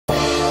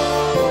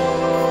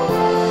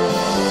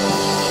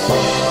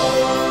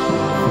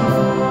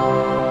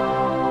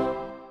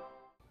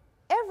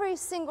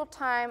single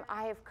time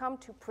I have come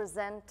to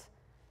present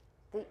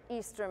the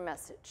Easter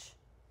message,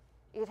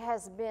 it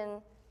has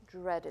been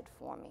dreaded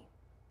for me.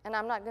 And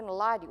I'm not going to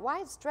lie to you.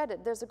 Why it's dreaded?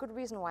 There's a good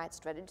reason why it's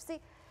dreaded. You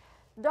see,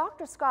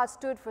 Dr. Scott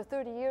stood for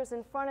 30 years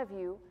in front of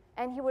you,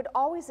 and he would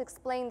always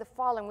explain the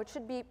following, which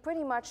should be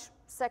pretty much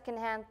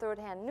second-hand,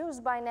 third-hand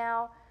news by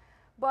now,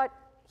 but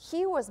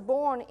he was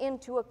born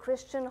into a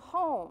Christian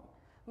home.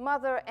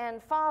 Mother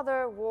and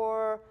father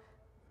were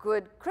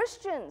good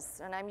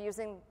Christians, and I'm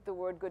using the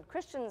word good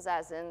Christians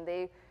as in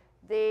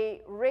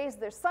they raised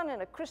their son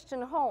in a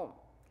Christian home.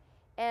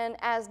 And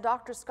as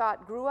Dr.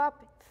 Scott grew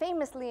up,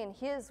 famously in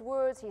his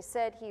words, he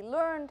said he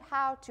learned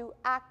how to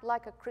act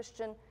like a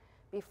Christian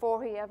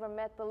before he ever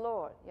met the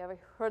Lord. You ever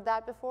heard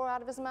that before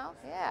out of his mouth?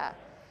 Yeah.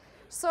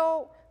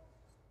 So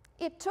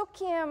it took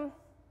him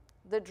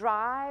the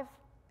drive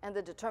and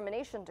the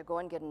determination to go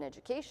and get an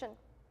education,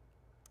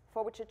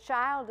 for which a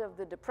child of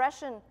the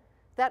Depression,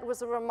 that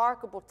was a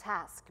remarkable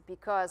task,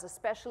 because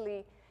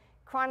especially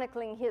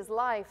chronicling his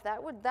life,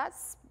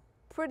 that's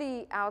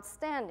pretty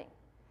outstanding.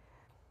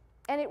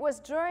 And it was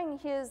during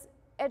his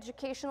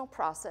educational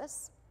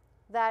process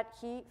that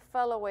he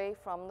fell away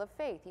from the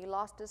faith. He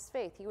lost his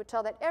faith. He would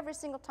tell that every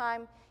single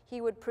time he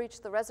would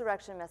preach the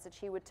resurrection message,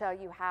 he would tell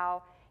you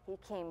how he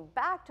came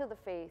back to the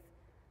faith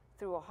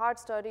through a hard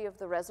study of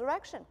the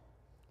resurrection,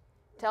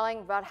 telling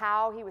about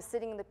how he was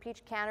sitting in the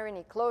peach cannery and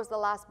he closed the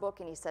last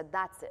book and he said,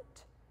 that's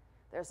it.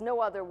 There's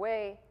no other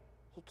way.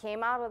 He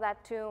came out of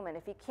that tomb, and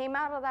if he came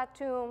out of that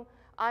tomb,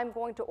 I'm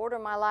going to order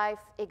my life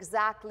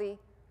exactly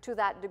to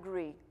that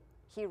degree.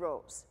 He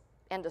rose.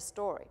 End of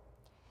story.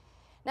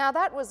 Now,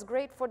 that was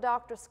great for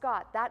Dr.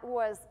 Scott. That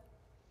was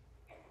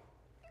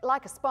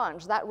like a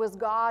sponge. That was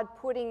God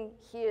putting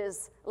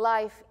his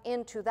life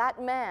into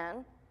that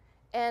man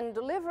and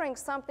delivering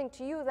something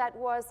to you that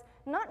was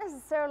not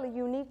necessarily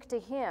unique to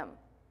him,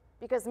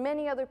 because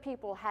many other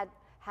people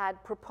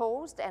had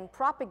proposed and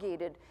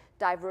propagated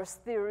diverse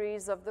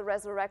theories of the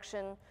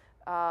resurrection.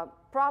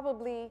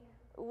 Probably,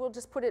 we'll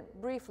just put it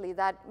briefly,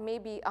 that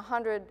maybe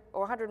 100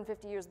 or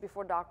 150 years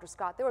before Dr.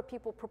 Scott, there were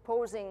people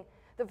proposing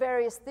the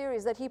various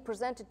theories that he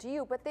presented to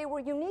you, but they were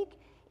unique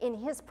in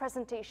his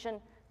presentation,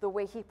 the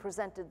way he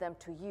presented them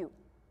to you.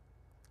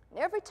 And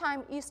every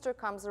time Easter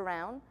comes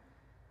around,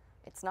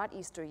 it's not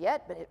Easter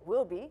yet, but it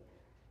will be,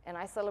 and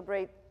I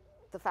celebrate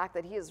the fact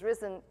that he has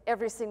risen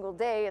every single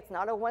day. It's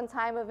not a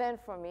one-time event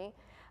for me.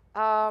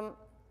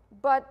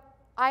 But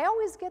I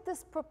always get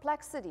this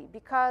perplexity,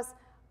 because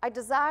I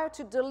desire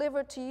to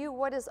deliver to you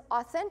what is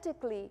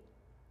authentically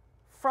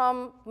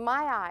from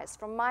my eyes,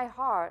 from my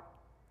heart.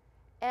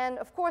 And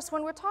of course,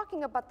 when we're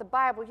talking about the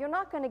Bible, you're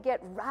not going to get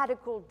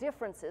radical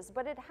differences,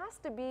 but it has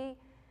to be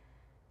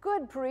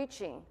good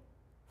preaching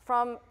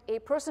from a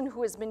person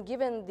who has been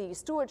given the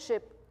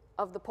stewardship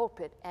of the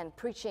pulpit and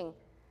preaching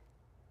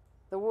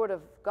the Word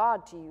of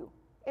God to you.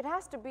 It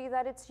has to be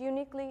that it's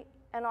uniquely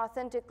and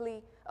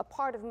authentically a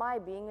part of my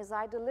being as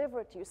I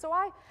deliver it to you. So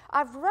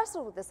I've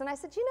wrestled with this, and I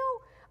said, you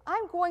know,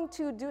 I'm going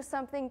to do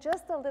something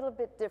just a little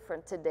bit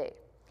different today,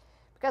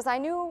 because I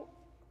knew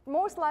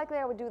most likely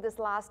I would do this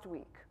last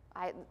week.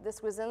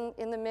 This was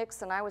in the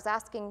mix, and I was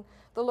asking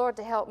the Lord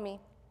to help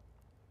me,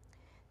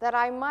 that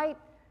I might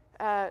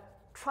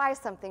try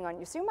something on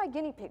you. So you're my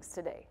guinea pigs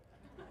today.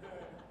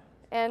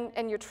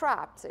 And you're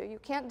trapped, so you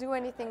can't do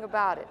anything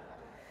about it.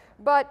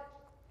 But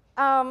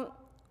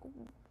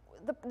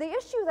the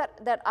issue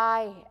that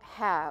I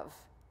have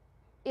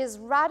is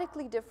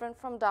radically different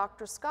from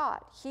Dr.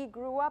 Scott. He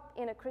grew up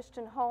in a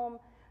Christian home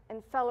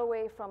and fell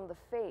away from the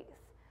faith.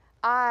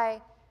 I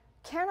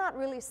cannot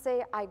really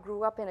say I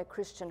grew up in a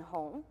Christian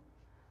home,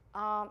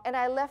 and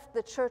I left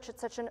the church at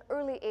such an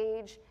early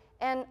age,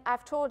 and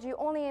I've told you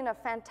only in a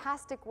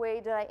fantastic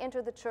way did I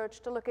enter the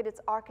church to look at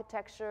its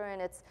architecture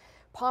and its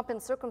pomp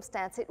and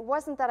circumstance. It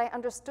wasn't that I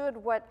understood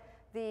what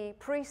the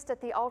priest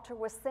at the altar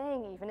was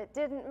saying even. It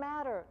didn't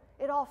matter.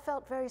 It all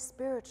felt very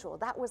spiritual.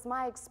 That was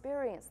my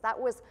experience. That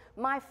was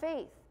my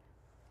faith.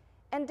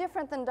 And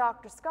different than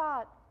Dr.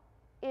 Scott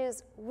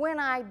is when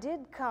I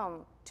did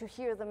come to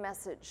hear the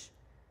message,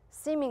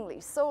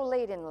 seemingly so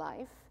late in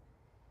life,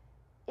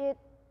 it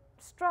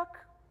struck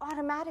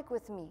automatic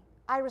with me.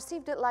 I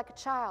received it like a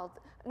child.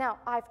 Now,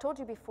 I've told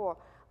you before,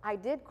 I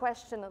did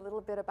question a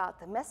little bit about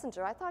the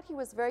messenger. I thought he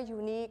was very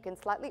unique and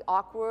slightly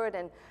awkward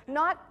and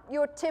not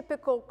your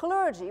typical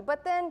clergy.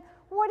 But then,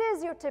 what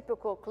is your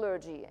typical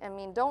clergy? I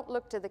mean, don't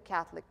look to the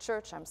Catholic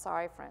Church. I'm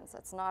sorry, friends.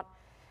 That's not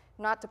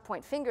to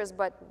point fingers,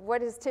 but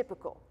what is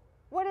typical?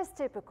 What is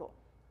typical?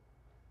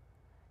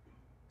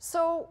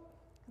 So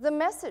the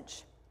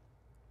message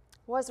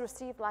was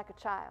received like a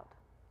child.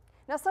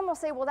 Now, some will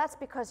say, well, that's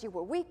because you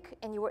were weak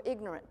and you were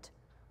ignorant.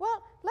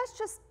 Well, let's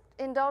just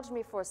indulge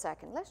me for a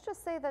second. Let's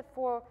just say that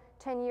for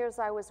 10 years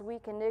I was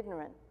weak and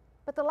ignorant.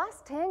 But the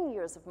last 10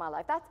 years of my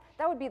life,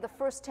 that would be the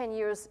first 10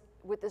 years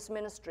with this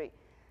ministry.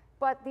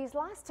 But these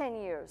last 10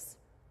 years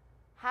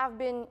have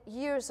been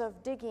years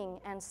of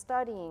digging and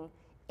studying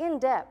in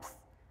depth.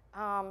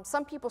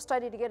 Some people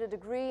study to get a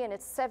degree, and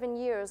it's 7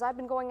 years. I've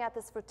been going at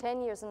this for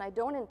 10 years, and I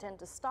don't intend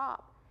to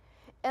stop.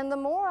 And the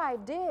more I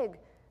dig,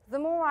 the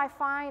more I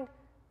find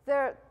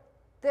there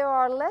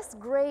are less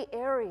gray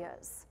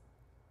areas.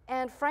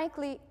 And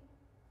frankly,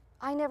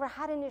 I never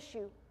had an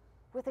issue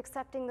with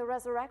accepting the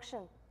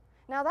resurrection.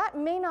 Now, that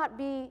may not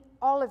be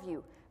all of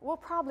you. We'll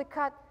probably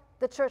cut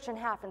the church in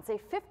half and say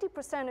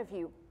 50% of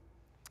you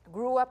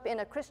grew up in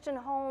a Christian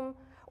home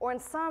or in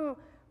some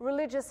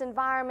religious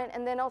environment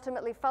and then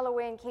ultimately fell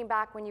away and came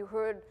back when you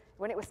heard,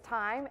 when it was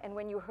time and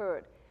when you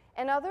heard.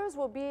 And others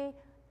will be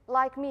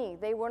like me.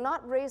 They were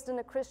not raised in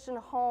a Christian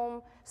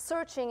home,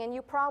 searching, and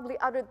you probably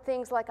uttered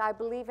things like, I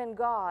believe in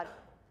God.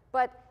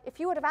 But if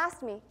you would have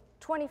asked me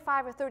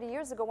 25 or 30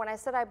 years ago when I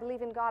said I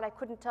believe in God, I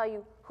couldn't tell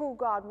you who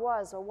God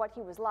was or what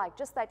he was like,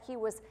 just that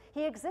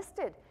he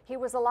existed, he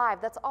was alive.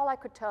 That's all I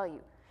could tell you,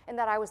 and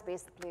that I was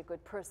basically a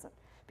good person,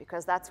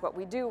 because that's what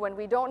we do when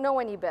we don't know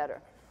any better.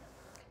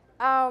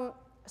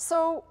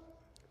 So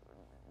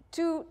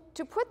to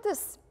put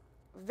this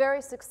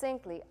very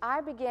succinctly,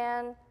 I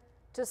began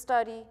to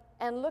study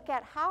and look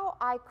at how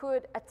I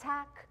could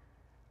attack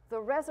the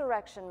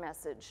resurrection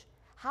message,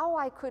 how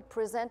I could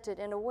present it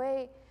in a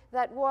way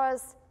that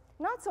was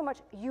not so much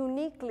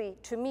uniquely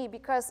to me,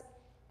 because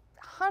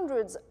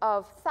hundreds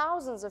of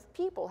thousands of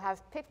people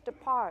have picked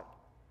apart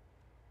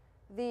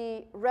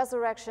the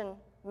resurrection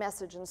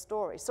message and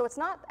story. So it's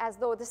not as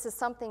though this is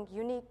something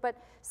unique,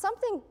 but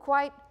something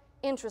quite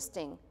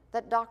interesting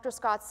that Dr.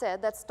 Scott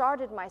said that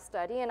started my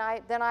study, and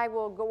then I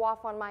will go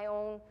off on my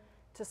own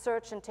to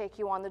search and take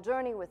you on the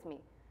journey with me,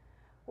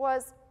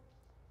 was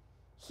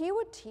he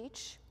would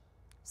teach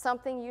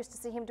something you used to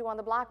see him do on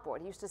the blackboard.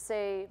 He used to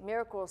say,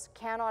 miracles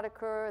cannot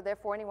occur,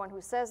 therefore anyone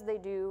who says they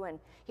do, and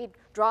he'd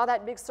draw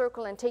that big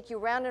circle and take you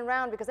round and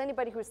round, because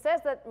anybody who says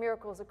that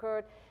miracles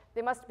occurred,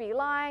 they must be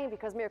lying,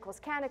 because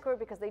miracles can occur,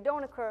 because they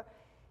don't occur.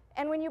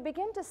 And when you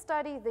begin to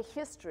study the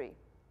history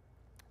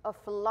of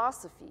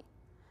philosophy,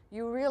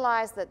 you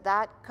realize that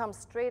that comes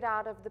straight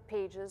out of the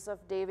pages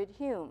of David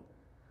Hume,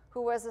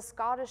 who was a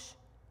Scottish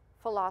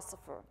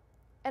philosopher,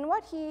 and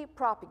what he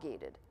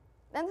propagated.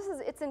 And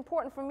it's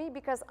important for me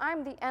because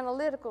I'm the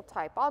analytical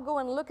type. I'll go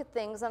and look at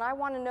things, and I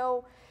want to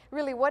know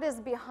really what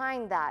is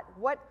behind that.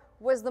 What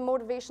was the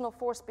motivational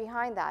force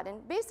behind that?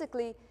 And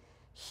basically,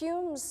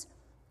 Hume's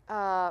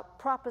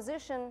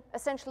proposition,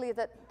 essentially,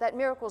 that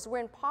miracles were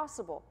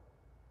impossible.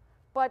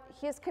 But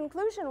his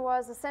conclusion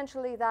was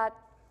essentially that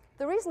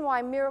the reason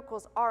why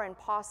miracles are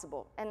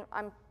impossible, and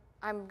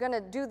I'm going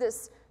to do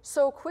this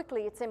so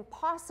quickly, it's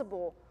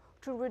impossible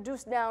to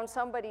reduce down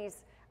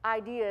somebody's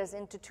ideas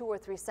into 2 or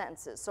 3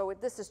 sentences. So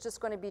this is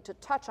just going to be to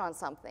touch on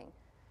something.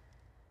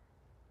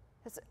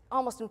 It's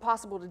almost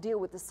impossible to deal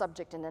with this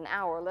subject in an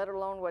hour, let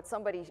alone what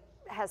somebody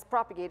has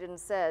propagated and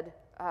said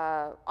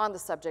on the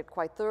subject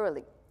quite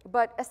thoroughly.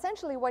 But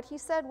essentially what he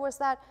said was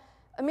that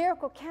a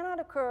miracle cannot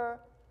occur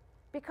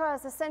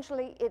because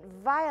essentially it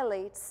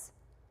violates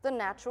the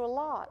natural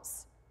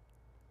laws.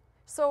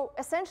 So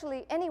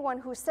essentially anyone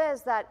who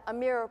says that a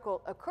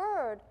miracle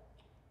occurred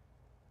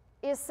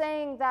is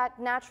saying that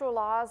natural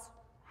laws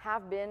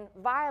have been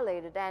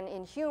violated, and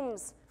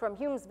from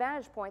Hume's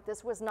vantage point,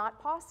 this was not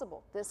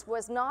possible. This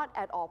was not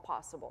at all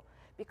possible,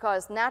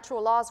 because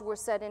natural laws were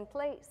set in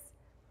place.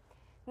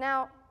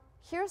 Now,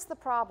 here's the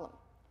problem.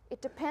 It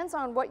depends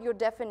on what your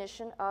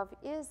definition of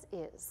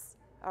is,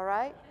 all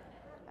right?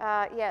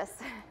 Yes.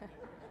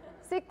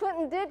 See,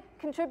 Clinton did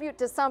contribute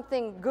to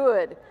something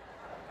good.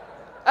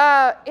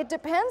 It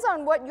depends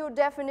on what your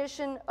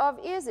definition of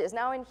is.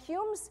 Now,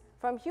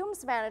 from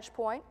Hume's vantage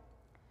point,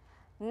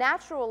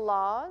 natural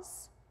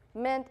laws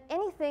meant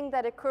anything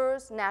that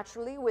occurs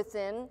naturally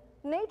within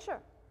nature.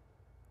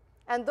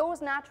 And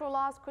those natural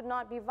laws could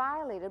not be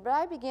violated. But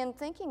I began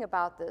thinking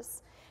about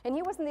this, and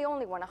he wasn't the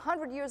only one.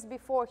 100 years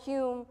before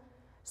Hume,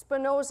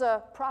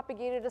 Spinoza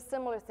propagated a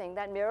similar thing,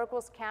 that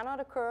miracles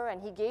cannot occur,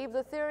 and he gave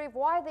the theory of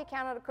why they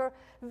cannot occur.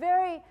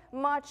 Very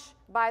much,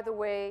 by the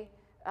way,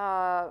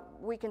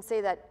 we can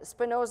say that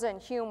Spinoza and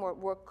Hume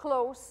were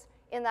close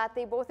in that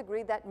they both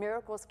agreed that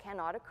miracles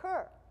cannot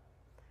occur.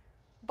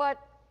 But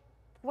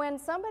when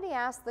somebody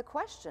asked the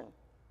question,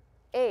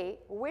 A,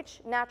 which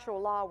natural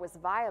law was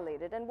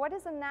violated, and what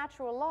is a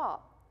natural law?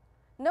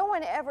 No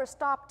one ever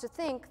stopped to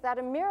think that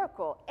a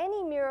miracle,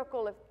 any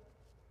miracle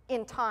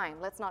in time,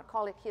 let's not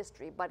call it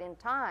history, but in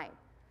time,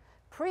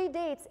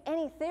 predates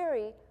any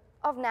theory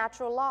of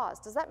natural laws.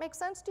 Does that make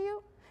sense to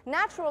you?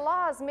 Natural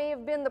laws may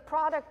have been the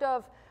product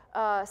of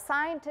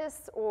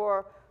scientists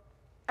or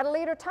at a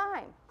later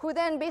time, who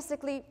then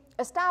basically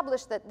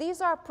established that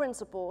these are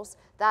principles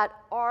that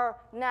are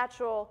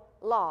natural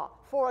law.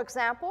 For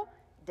example,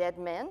 dead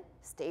men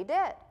stay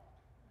dead.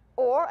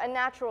 Or a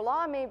natural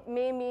law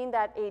may mean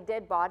that a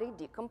dead body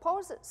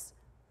decomposes.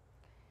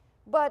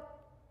 But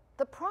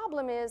the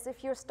problem is,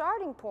 if your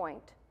starting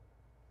point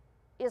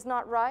is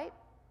not right,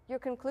 your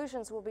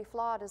conclusions will be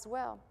flawed as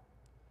well.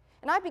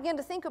 And I begin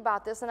to think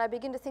about this, and I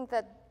begin to think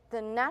that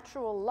the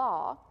natural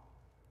law,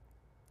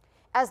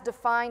 as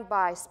defined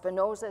by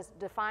Spinoza, as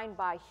defined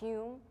by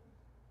Hume,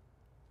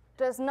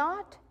 does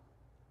not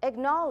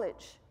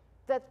acknowledge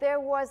that there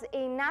was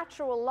a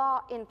natural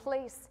law in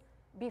place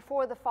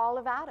before the fall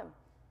of Adam.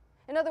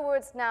 In other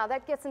words, now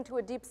that gets into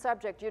a deep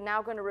subject. You're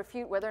now going to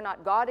refute whether or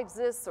not God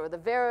exists or the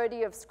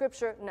verity of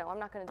Scripture. No, I'm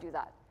not going to do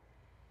that.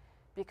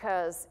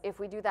 Because if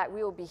we do that,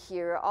 we will be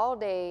here all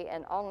day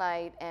and all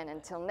night, and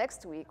until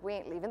next week, we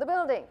ain't leaving the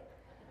building.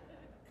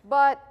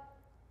 But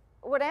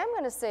what I am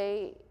going to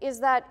say is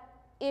that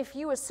if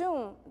you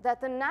assume that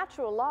the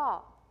natural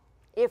law,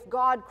 if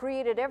God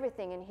created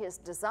everything in his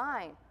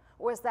design,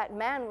 was that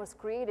man was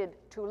created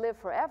to live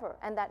forever,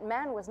 and that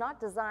man was not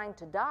designed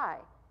to die,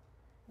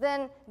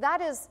 then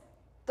that is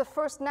the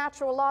first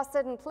natural law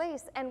set in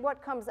place, and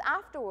what comes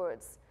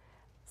afterwards,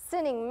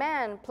 sinning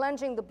man,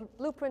 plunging the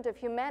blueprint of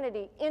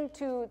humanity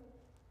into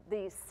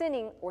the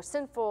sinning or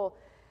sinful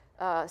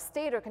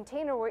state or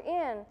container we're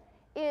in,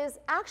 is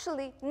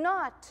actually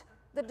not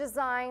the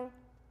design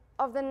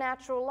of the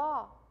natural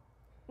law.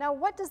 Now,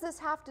 what does this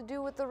have to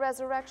do with the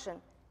resurrection?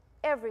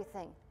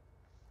 Everything.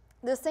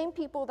 The same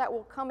people that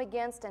will come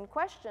against and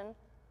question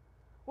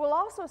will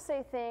also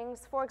say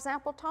things, for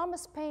example,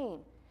 Thomas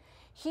Paine.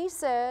 He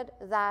said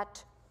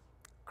that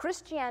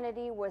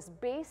Christianity was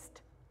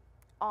based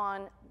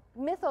on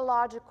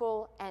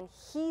mythological and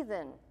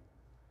heathen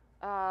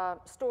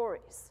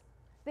stories.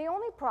 The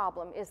only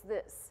problem is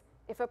this.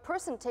 If a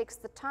person takes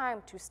the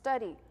time to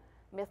study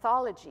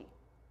mythology,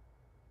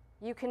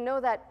 you can know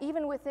that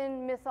even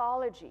within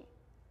mythology,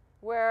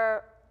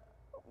 where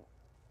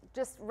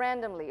just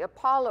randomly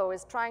Apollo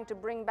is trying to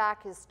bring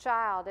back his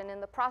child, and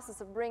in the process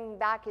of bringing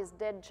back his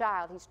dead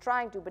child, he's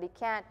trying to, but he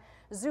can't,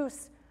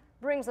 Zeus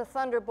brings a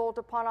thunderbolt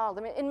upon all of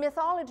them. In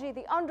mythology,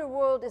 the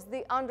underworld is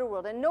the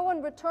underworld, and no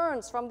one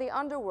returns from the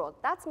underworld.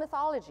 That's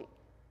mythology.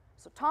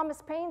 So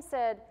Thomas Paine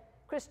said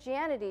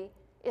Christianity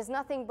is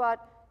nothing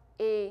but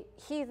a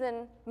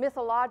heathen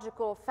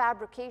mythological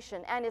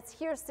fabrication, and it's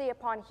hearsay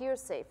upon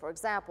hearsay. For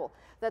example,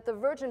 that the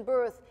virgin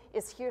birth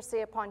is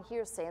hearsay upon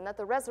hearsay, and that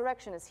the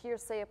resurrection is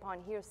hearsay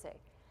upon hearsay.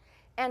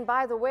 And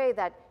by the way,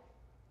 that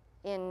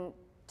in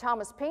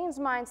Thomas Paine's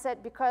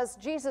mindset, because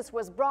Jesus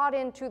was brought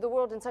into the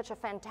world in such a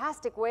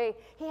fantastic way,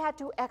 he had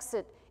to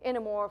exit in a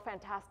more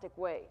fantastic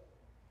way.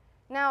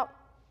 Now,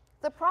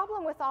 the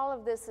problem with all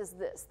of this is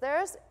this.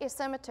 There's a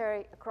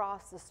cemetery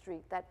across the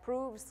street that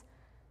proves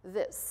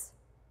this,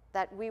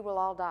 that we will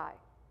all die.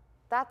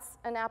 That's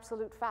an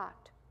absolute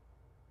fact.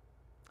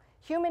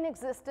 Human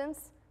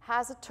existence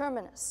has a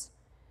terminus.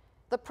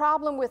 The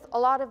problem with a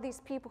lot of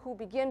these people who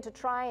begin to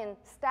try and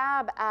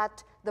stab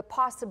at the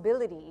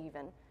possibility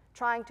even,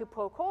 trying to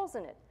poke holes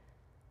in it,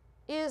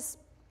 is,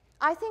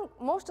 I think,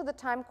 most of the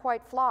time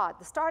quite flawed.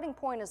 The starting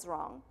point is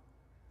wrong.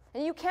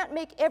 And you can't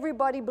make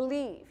everybody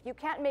believe. You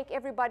can't make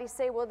everybody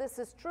say, well, this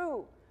is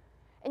true.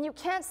 And you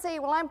can't say,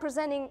 well, I'm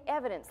presenting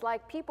evidence,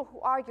 like people who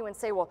argue and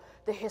say, well,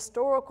 the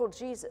historical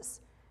Jesus,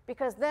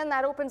 because then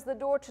that opens the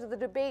door to the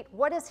debate,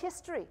 what is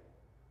history?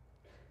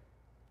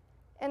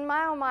 And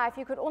my, oh my, if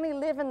you could only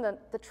live in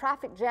the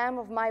traffic jam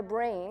of my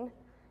brain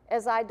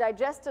as I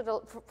digested,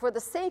 for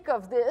the sake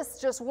of this,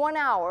 just 1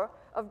 hour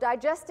of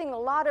digesting a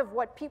lot of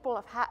what people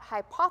have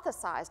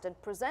hypothesized and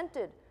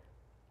presented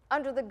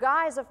under the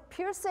guise of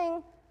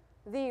piercing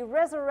the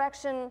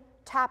resurrection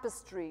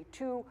tapestry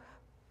to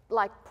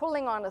like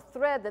pulling on a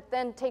thread that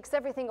then takes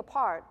everything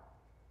apart.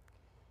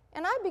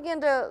 And I begin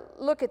to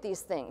look at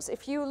these things.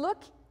 If you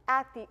look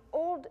at the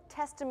Old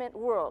Testament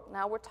world,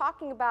 now we're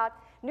talking about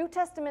New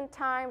Testament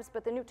times,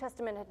 but the New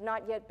Testament had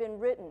not yet been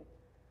written.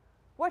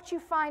 What you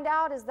find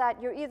out is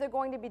that you're either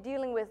going to be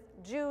dealing with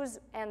Jews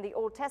and the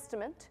Old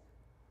Testament,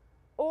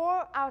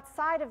 or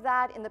outside of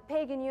that, in the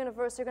pagan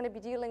universe, you're going to be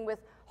dealing with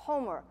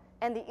Homer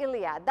and the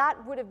Iliad.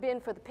 That would have been,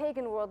 for the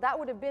pagan world, that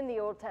would have been the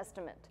Old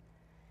Testament,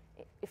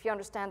 if you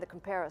understand the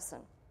comparison.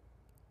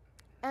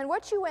 And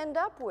what you end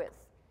up with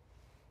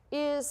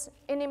is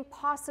an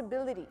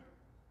impossibility,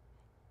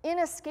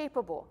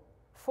 inescapable.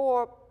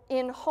 For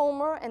in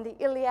Homer and the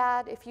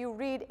Iliad, if you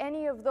read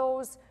any of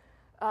those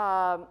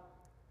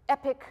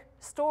epic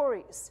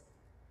stories,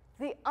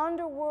 the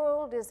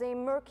underworld is a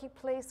murky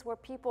place where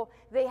people,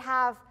 they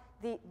have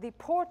the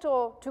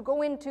portal to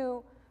go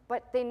into,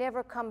 but they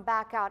never come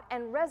back out.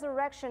 And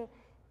resurrection,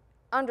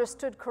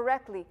 understood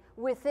correctly,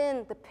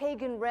 within the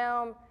pagan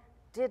realm,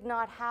 did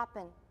not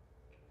happen.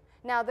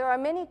 Now, there are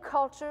many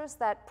cultures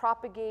that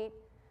propagate.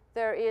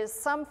 There is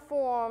some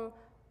form,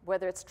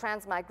 whether it's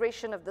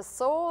transmigration of the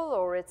soul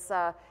or it's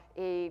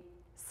a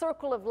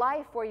circle of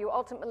life where you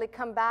ultimately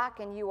come back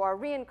and you are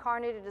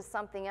reincarnated as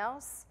something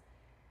else.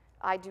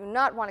 I do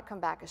not want to come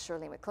back as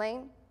Shirley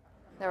MacLaine.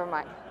 Never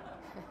mind.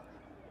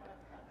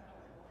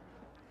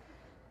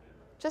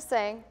 Just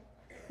saying.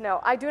 No,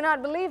 I do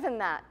not believe in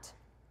that.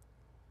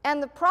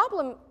 And the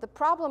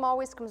problem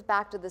always comes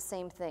back to the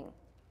same thing.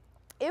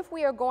 If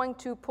we are going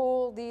to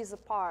pull these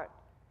apart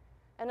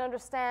and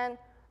understand,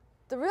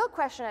 the real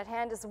question at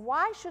hand is,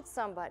 why should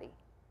somebody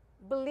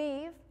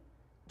believe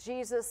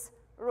Jesus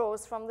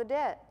rose from the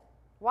dead?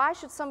 Why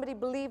should somebody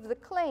believe the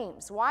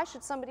claims? Why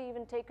should somebody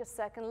even take a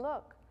second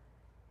look?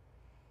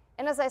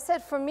 And as I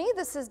said, for me,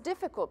 this is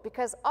difficult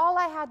because all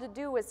I had to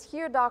do was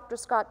hear Dr.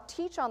 Scott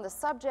teach on the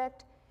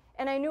subject,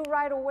 and I knew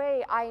right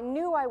away, I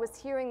knew I was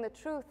hearing the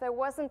truth. There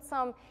wasn't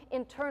some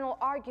internal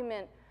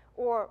argument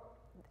or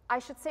I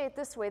should say it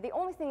this way, the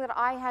only thing that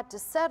I had to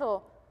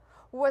settle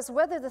was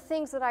whether the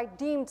things that I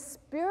deemed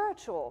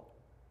spiritual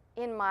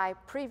in my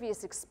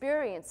previous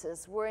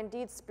experiences were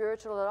indeed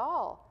spiritual at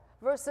all,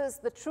 versus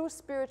the true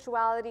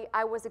spirituality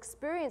I was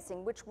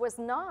experiencing, which was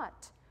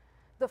not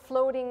the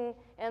floating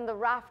and the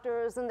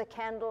rafters and the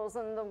candles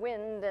and the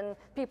wind and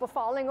people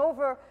falling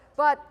over,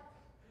 but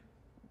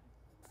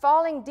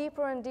falling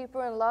deeper and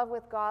deeper in love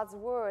with God's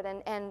word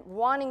and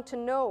wanting to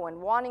know and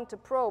wanting to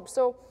probe.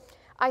 So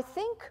I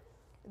think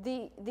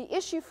the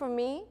issue for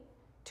me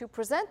to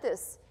present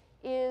this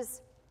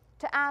is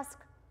to ask,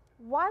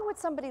 why would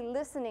somebody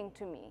listening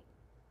to me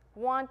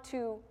want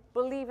to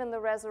believe in the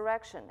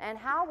resurrection? And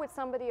how would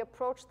somebody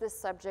approach this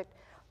subject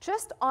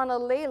just on a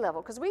lay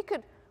level? Because we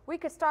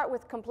could start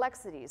with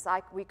complexities.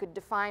 Like we could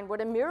define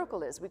what a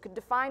miracle is. We could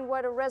define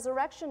what a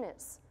resurrection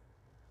is.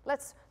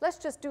 Let's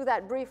just do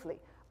that briefly.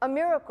 A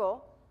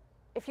miracle,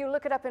 if you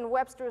look it up in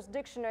Webster's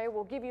dictionary,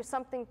 will give you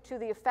something to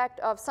the effect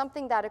of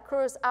something that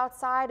occurs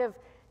outside of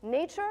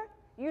nature,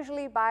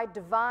 usually by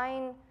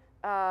divine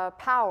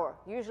power,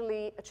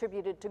 usually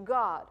attributed to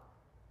God.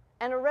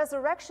 And a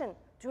resurrection,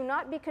 do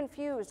not be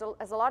confused,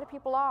 as a lot of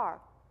people are.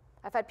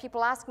 I've had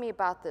people ask me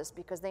about this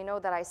because they know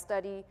that I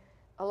study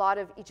a lot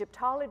of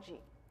Egyptology.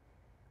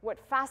 What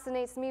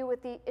fascinates me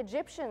with the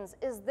Egyptians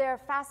is their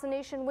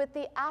fascination with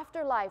the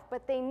afterlife,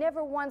 but they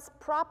never once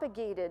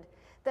propagated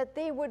that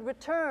they would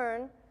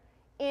return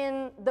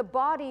in the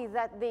body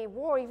that they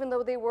wore, even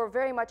though they were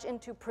very much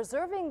into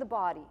preserving the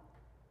body,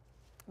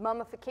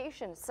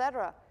 mummification,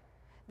 etc.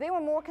 They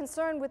were more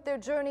concerned with their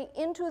journey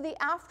into the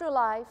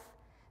afterlife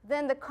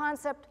than the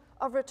concept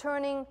of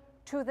returning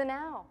to the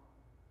now.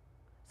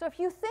 So if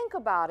you think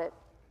about it,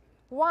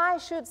 why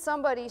should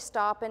somebody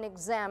stop and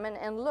examine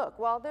and look?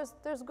 Well,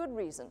 there's good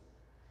reason.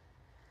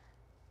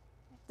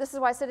 This is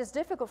why I said it's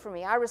difficult for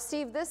me. I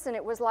received this and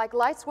it was like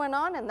lights went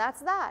on and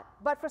that's that.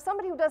 But for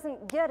somebody who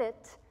doesn't get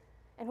it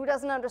and who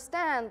doesn't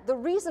understand, the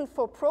reason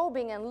for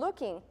probing and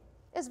looking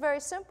is very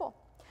simple.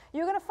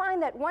 You're going to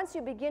find that once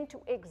you begin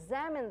to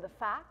examine the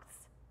facts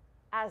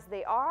as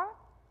they are,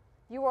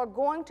 you are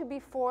going to be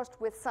forced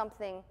with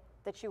something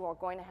that you are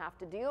going to have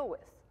to deal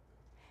with.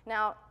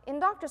 Now, in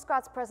Dr.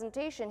 Scott's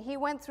presentation, he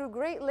went through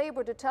great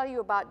labor to tell you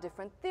about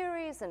different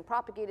theories and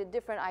propagated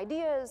different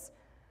ideas,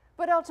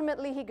 but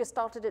ultimately he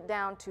gestalted it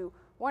down to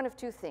one of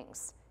two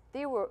things.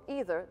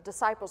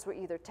 Disciples were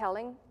either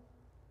telling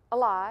a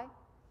lie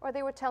or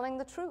they were telling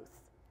the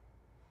truth.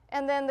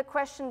 And then the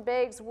question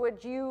begs,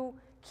 would you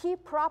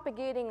keep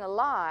propagating a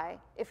lie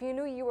if you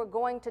knew you were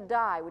going to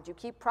die? Would you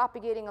keep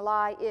propagating a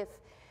lie if?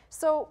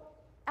 So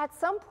at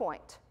some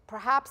point,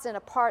 perhaps in a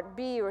part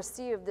B or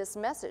C of this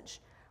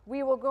message,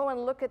 we will go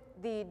and look at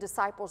the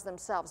disciples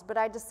themselves. But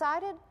I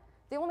decided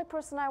the only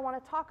person I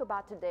want to talk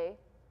about today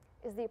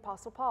is the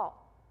Apostle Paul.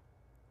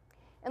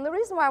 And the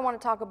reason why I want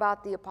to talk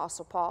about the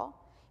Apostle Paul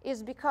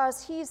is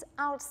because he's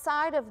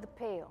outside of the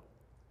pale.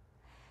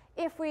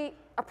 If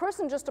a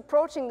person just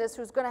approaching this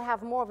who's going to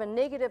have more of a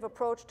negative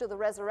approach to the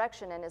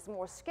resurrection and is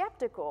more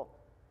skeptical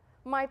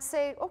might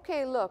say,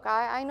 okay, look,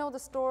 I know the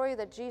story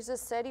that Jesus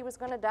said he was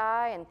going to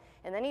die,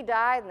 and then he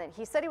died, and then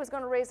he said he was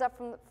going to raise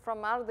up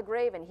from out of the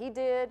grave, and he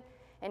did,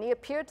 and he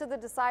appeared to the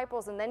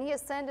disciples, and then he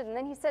ascended, and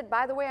then he said,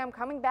 by the way, I'm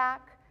coming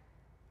back,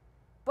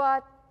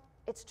 but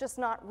it's just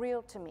not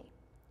real to me.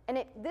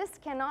 And this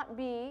cannot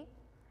be,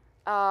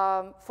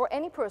 for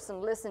any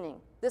person listening,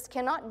 this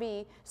cannot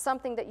be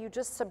something that you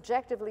just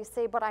subjectively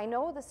say, but I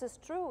know this is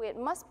true. It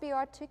must be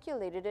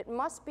articulated. It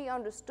must be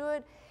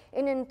understood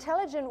in an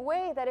intelligent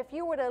way that if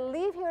you were to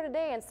leave here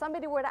today and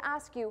somebody were to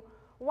ask you,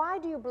 why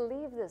do you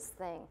believe this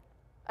thing?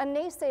 A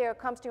naysayer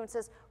comes to you and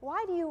says,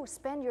 why do you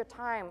spend your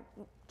time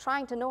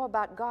trying to know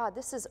about God?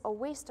 This is a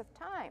waste of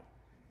time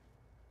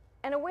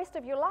and a waste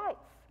of your life.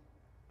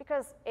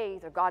 Because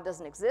either God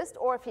doesn't exist,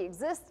 or if he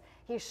exists,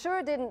 he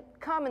sure didn't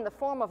come in the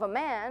form of a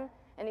man,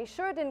 and he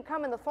sure didn't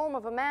come in the form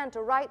of a man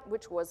to right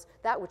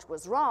that which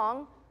was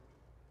wrong,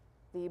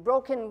 the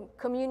broken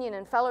communion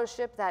and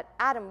fellowship that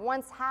Adam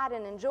once had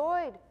and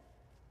enjoyed,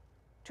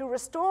 to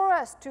restore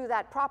us to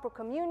that proper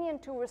communion,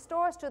 to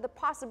restore us to the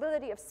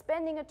possibility of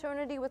spending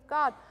eternity with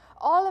God.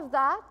 All of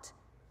that,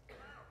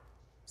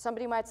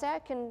 somebody might say, I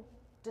can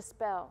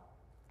dispel.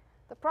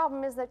 The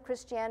problem is that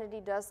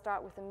Christianity does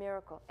start with a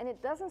miracle, and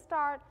it doesn't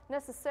start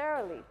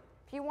necessarily.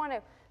 If you want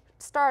to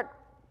start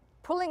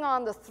pulling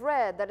on the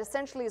thread that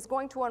essentially is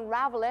going to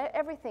unravel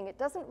everything, it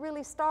doesn't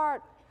really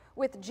start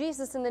with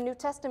Jesus in the New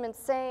Testament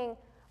saying,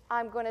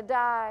 I'm going to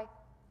die,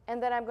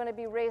 and then I'm going to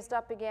be raised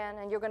up again,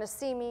 and you're going to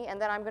see me,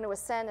 and then I'm going to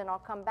ascend, and I'll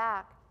come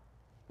back.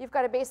 You've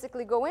got to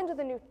basically go into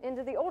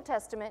the Old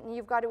Testament, and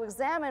you've got to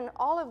examine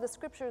all of the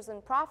scriptures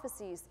and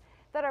prophecies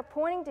that are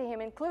pointing to him,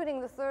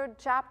 including the 3rd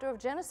chapter of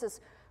Genesis,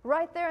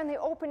 right there in the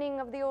opening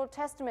of the Old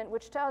Testament,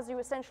 which tells you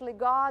essentially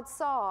God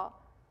saw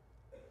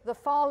the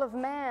fall of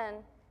man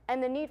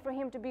and the need for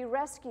him to be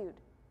rescued.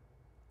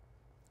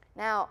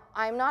 Now,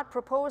 I'm not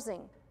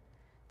proposing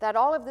that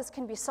all of this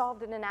can be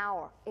solved in an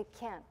hour. It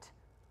can't.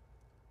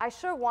 I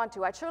sure want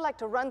to. I'd sure like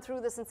to run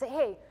through this and say,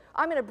 hey,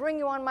 I'm going to bring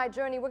you on my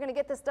journey. We're going to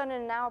get this done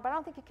in an hour, but I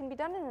don't think it can be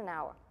done in an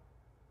hour.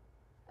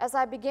 as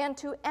I began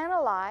to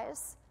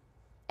analyze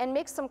and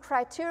make some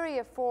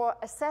criteria for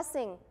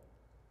assessing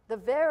the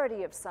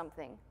verity of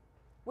something,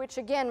 which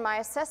again, my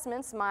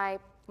assessments, my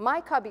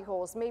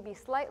cubbyholes may be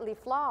slightly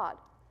flawed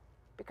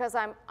because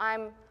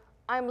I'm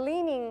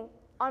leaning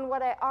on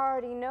what I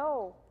already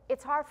know.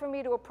 It's hard for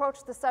me to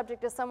approach the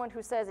subject as someone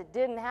who says it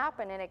didn't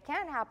happen and it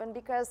can't happen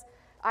because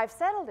I've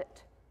settled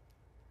it.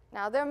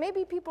 Now, there may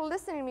be people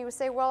listening to me who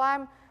say,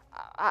 well,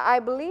 I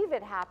believe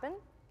it happened,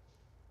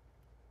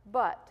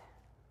 but,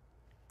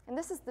 and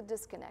this is the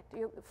disconnect.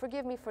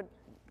 Forgive me for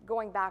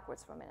going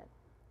backwards for a minute.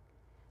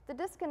 The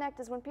disconnect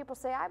is when people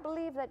say, I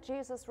believe that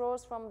Jesus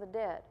rose from the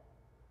dead.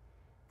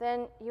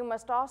 Then you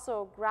must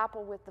also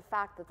grapple with the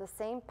fact that the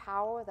same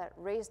power that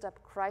raised up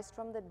Christ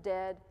from the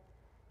dead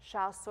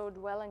shall so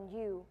dwell in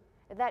you.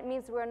 And that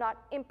means we're not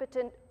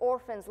impotent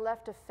orphans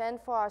left to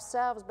fend for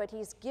ourselves, but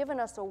he's given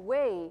us a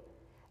way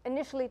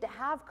initially to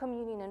have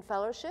communion and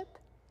fellowship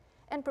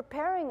and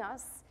preparing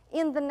us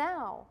in the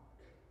now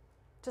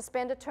to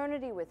spend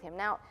eternity with him.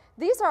 Now,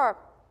 these are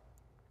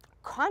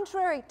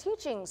contrary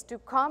teachings to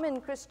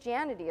common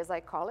Christianity, as I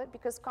call it,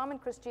 because common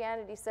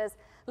Christianity says,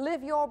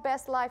 live your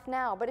best life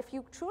now. But if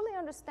you truly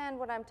understand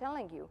what I'm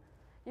telling you,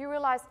 you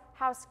realize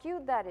how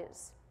skewed that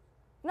is.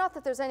 Not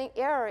that there's any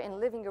error in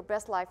living your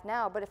best life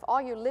now, but if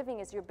all you're living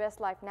is your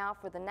best life now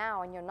for the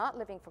now, and you're not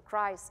living for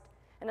Christ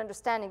and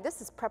understanding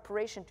this is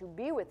preparation to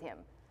be with him,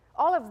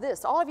 all of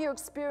this, all of your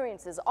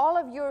experiences, all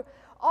of your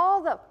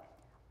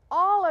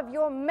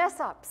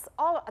mess-ups,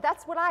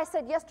 that's what I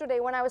said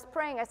yesterday when I was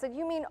praying. I said,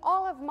 you mean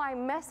all of my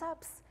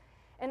mess-ups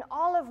and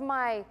all of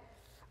my,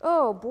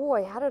 oh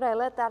boy, how did I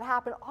let that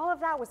happen? All of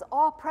that was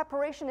all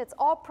preparation. It's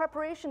all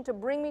preparation to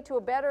bring me to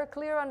a better,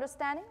 clear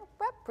understanding?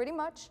 Well, pretty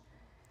much.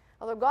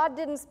 Although God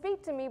didn't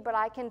speak to me, but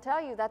I can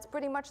tell you that's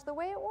pretty much the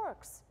way it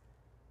works.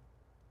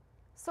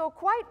 So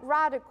quite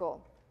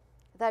radical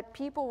that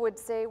people would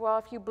say, well,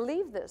 if you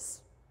believe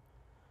this,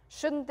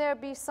 shouldn't there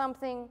be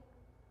something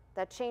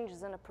that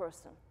changes in a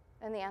person?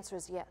 And the answer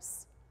is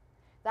yes.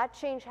 That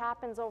change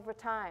happens over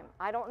time.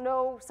 I don't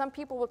know, some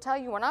people will tell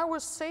you, when I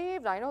was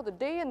saved, I know the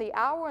day and the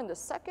hour and the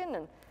second,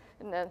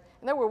 and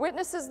there were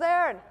witnesses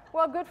there, and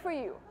well, good for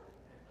you.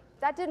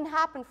 That didn't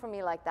happen for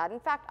me like that.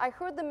 In fact, I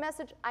heard the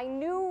message, I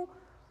knew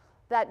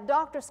that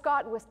Dr.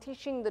 Scott was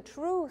teaching the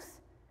truth,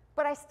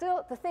 but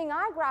the thing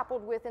I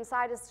grappled with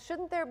inside is,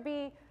 shouldn't there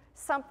be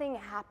something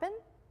happen?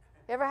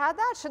 You ever had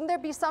that? Shouldn't there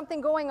be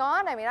something going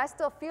on? I mean, I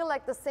still feel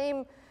like the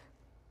same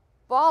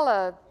ball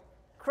of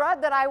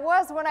crud that I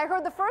was when I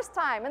heard the first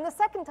time and the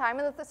second time.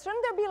 And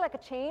shouldn't there be like a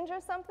change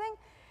or something?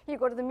 You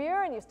go to the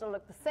mirror and you still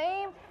look the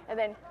same. And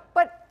then,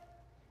 but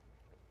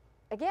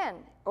again,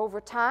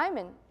 over time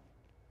and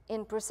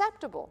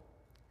imperceptible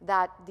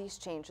that these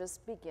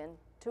changes begin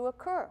to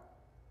occur.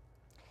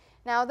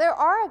 Now, there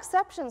are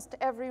exceptions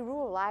to every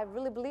rule. I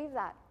really believe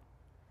that.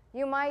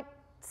 You might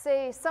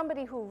say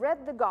somebody who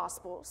read the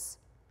Gospels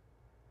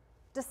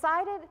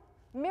decided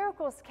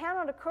miracles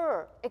cannot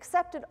occur,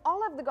 accepted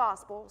all of the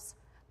Gospels,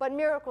 but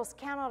miracles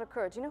cannot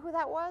occur. Do you know who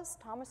that was?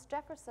 Thomas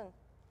Jefferson.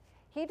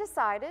 He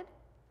decided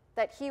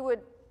that he would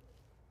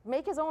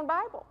make his own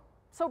Bible.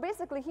 So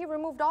basically, he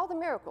removed all the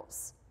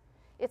miracles.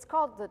 It's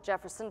called the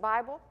Jefferson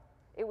Bible.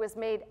 It was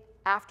made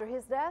after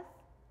his death.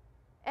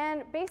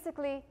 And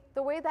basically,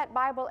 the way that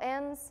Bible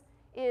ends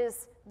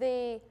is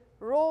they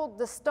rolled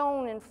the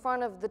stone in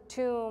front of the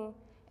tomb,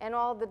 and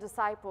all the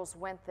disciples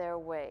went their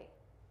way,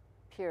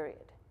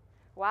 period.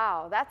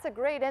 Wow, that's a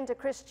great end to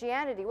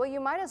Christianity. Well, you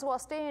might as well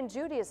stay in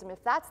Judaism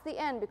if that's the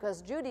end,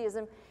 because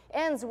Judaism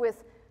ends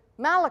with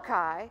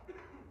Malachi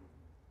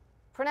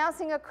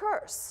pronouncing a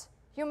curse.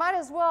 You might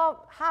as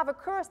well have a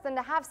curse than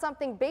to have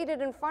something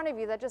baited in front of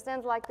you that just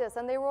ends like this.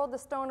 And they rolled the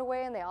stone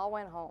away and they all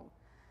went home.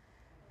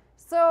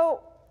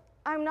 So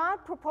I'm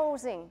not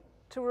proposing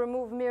to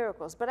remove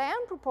miracles, but I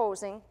am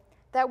proposing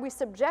that we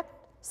subject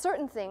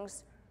certain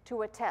things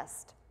to a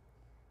test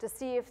to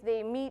see if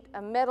they meet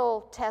a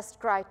metal test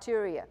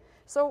criteria.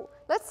 So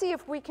let's see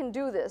if we can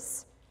do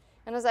this.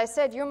 And as I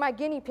said, you're my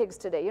guinea pigs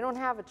today. You don't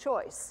have a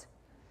choice.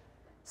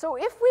 So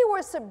if we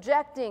were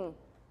subjecting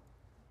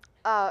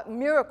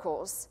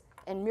miracles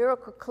and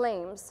miracle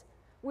claims,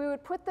 we would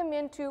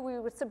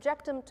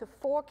subject them to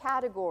 4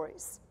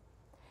 categories.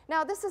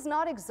 Now, this is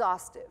not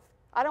exhaustive.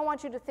 I don't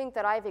want you to think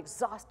that I've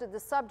exhausted the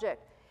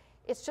subject.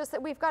 It's just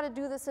that we've got to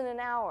do this in an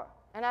hour.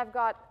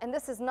 And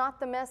this is not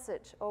the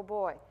message. Oh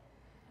boy.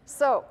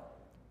 So,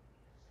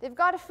 they've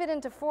got to fit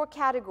into 4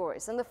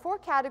 categories. And the 4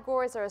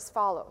 categories are as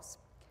follows: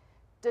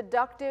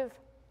 deductive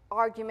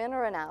argument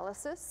or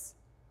analysis,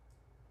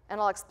 and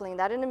I'll explain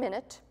that in a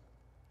minute.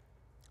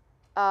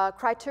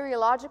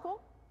 Criteriological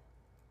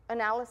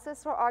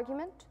analysis or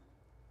argument,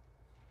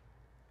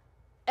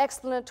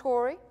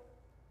 explanatory,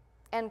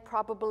 and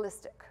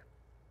probabilistic.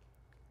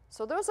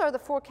 So those are the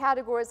 4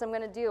 categories I'm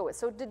going to deal with.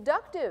 So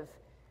deductive,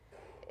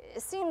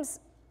 it seems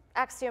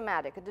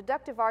axiomatic. A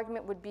deductive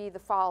argument would be the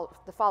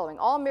following.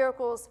 All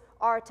miracles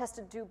are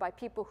attested to by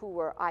people who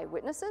were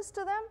eyewitnesses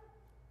to them,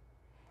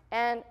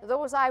 and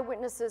those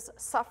eyewitnesses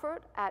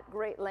suffered at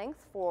great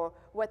length for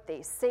what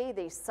they say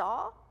they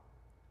saw,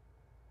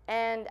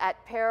 and at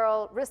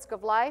peril, risk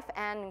of life,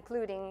 and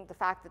including the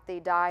fact that they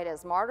died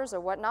as martyrs or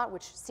whatnot,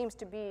 which seems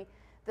to be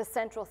the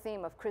central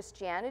theme of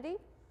Christianity.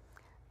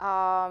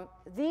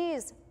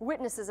 These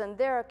witnesses and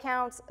their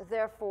accounts,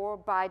 therefore,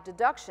 by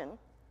deduction,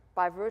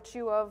 by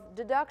virtue of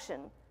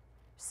deduction,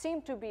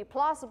 seem to be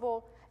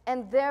plausible,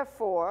 and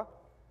therefore,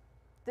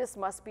 this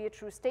must be a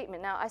true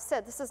statement. Now, I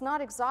said this is not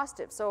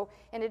exhaustive,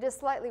 and it is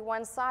slightly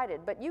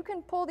one-sided, but you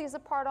can pull these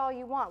apart all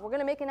you want. We're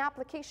going to make an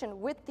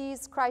application with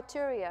these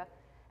criteria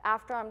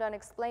after I'm done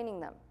explaining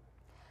them.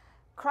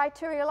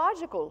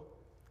 Criteriological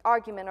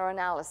argument or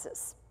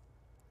analysis.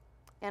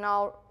 And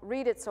I'll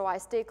read it so I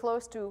stay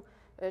close to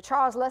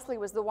Charles Leslie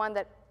was the one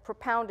that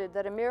propounded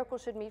that a miracle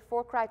should meet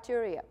 4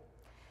 criteria.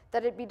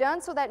 That it be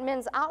done so that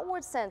men's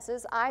outward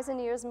senses, eyes and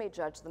ears, may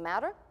judge the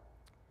matter.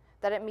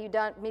 That it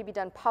may be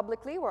done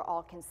publicly where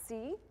all can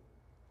see.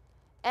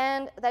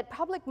 And that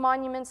public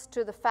monuments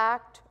to the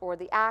fact or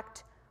the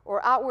act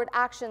or outward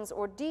actions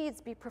or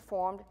deeds be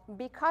performed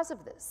because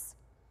of this.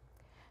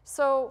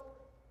 So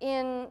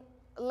in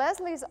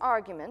Leslie's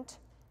argument,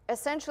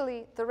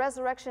 essentially the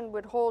resurrection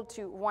would hold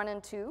to 1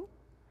 and 2,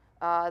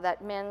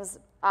 that men's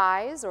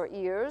eyes or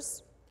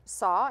ears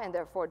saw and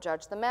therefore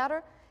judged the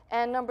matter,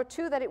 and number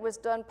 2, that it was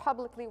done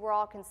publicly where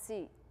all can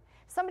see.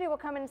 Somebody will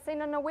come in and say,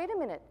 no, wait a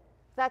minute.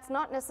 That's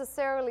not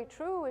necessarily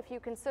true if you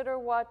consider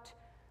what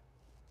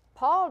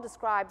Paul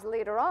describes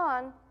later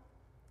on.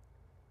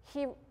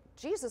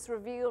 Jesus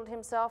revealed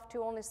himself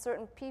to only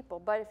certain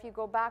people, but if you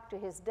go back to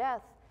his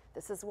death,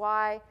 this is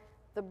why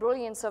the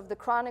brilliance of the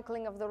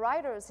chronicling of the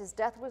writers, his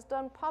death was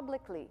done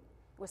publicly. It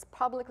was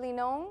publicly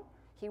known.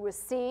 He was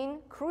seen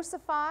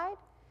crucified.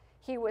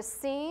 He was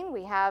seen.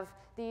 We have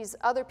these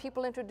other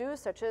people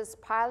introduced, such as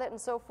Pilate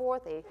and so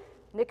forth,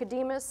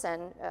 Nicodemus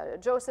and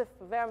Joseph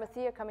of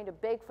Arimathea coming to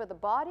beg for the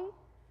body.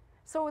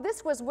 So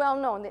this was well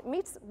known. It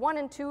meets 1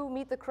 and 2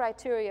 meet the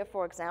criteria,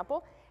 for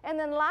example. And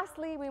then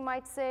lastly, we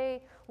might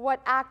say,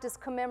 what act is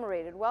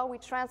commemorated? Well, we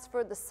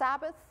transferred the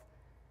Sabbath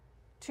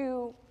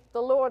to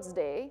the Lord's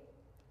Day,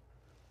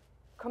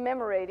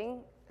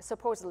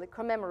 supposedly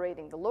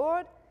commemorating the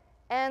Lord,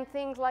 and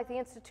things like the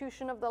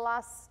institution of the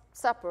Last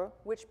Supper,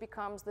 which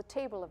becomes the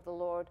table of the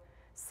Lord,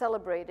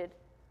 celebrated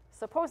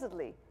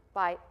supposedly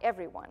by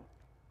everyone.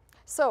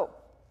 So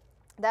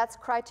that's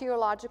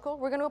criteriological.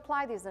 We're going to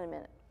apply these in a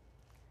minute.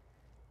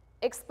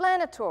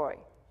 Explanatory,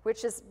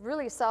 which is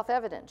really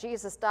self-evident.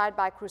 Jesus died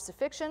by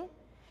crucifixion.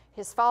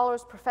 His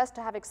followers professed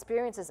to have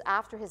experiences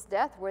after his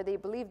death where they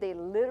believed they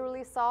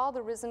literally saw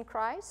the risen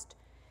Christ.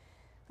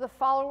 The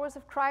followers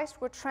of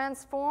Christ were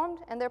transformed,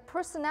 and their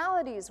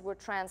personalities were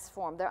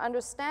transformed. Their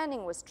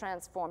understanding was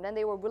transformed, and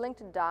they were willing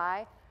to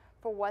die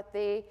for what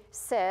they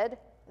said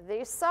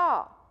they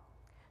saw.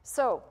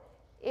 So,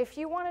 if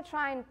you want to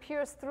try and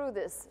pierce through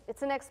this,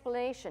 it's an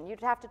explanation. You'd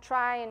have to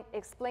try and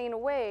explain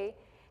away,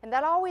 and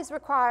that always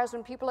requires,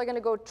 when people are going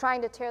to go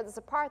trying to tear this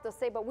apart, they'll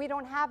say, but we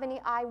don't have any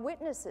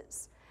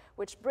eyewitnesses,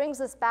 which brings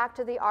us back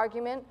to the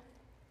argument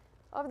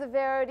of the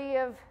verity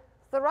of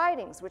the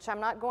writings, which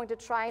I'm not going to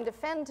try and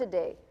defend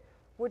today.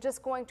 We're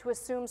just going to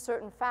assume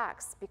certain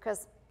facts,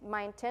 because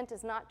my intent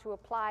is not to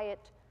apply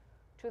it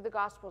to the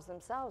Gospels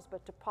themselves,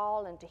 but to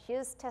Paul and to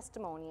his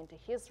testimony and to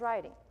his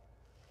writing.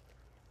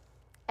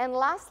 And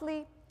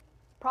lastly,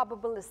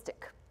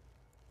 probabilistic.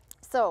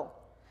 So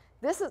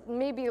this is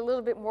maybe a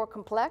little bit more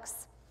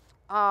complex.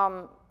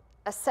 A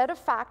set of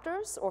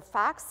factors or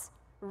facts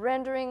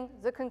rendering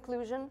the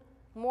conclusion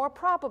more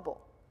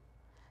probable.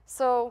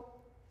 So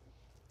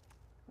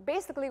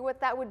basically what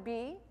that would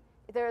be,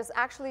 there's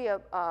actually a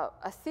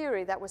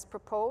theory that was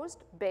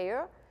proposed,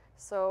 Bayer.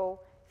 So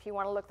if you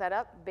want to look that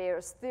up,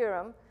 Bayer's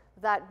theorem,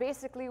 that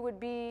basically would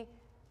be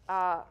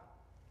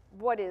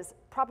what is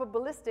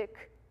probabilistic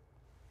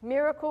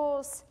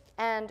miracles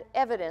and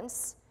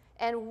evidence,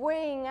 and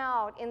weighing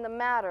out in the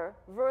matter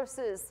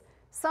versus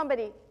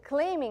somebody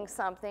claiming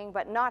something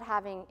but not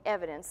having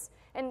evidence.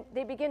 And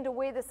they begin to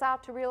weigh this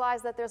out to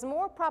realize that there's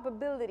more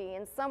probability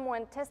in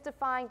someone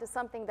testifying to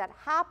something that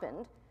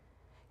happened,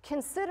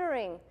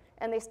 considering,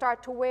 and they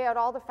start to weigh out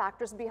all the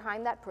factors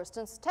behind that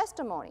person's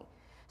testimony.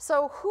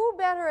 So who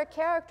better a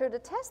character to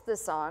test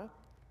this on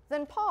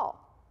than Paul?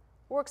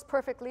 Works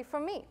perfectly for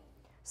me.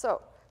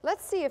 So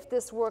let's see if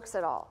this works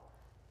at all.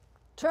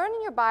 Turn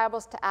in your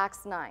Bibles to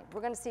Acts 9.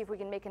 We're going to see if we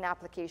can make an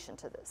application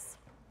to this.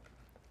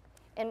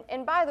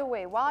 And by the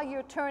way, while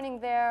you're turning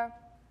there,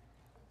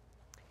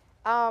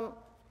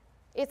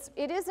 it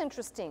is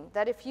interesting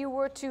that if you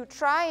were to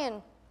try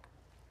and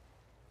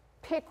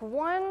pick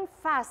one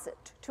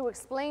facet to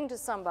explain to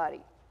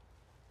somebody,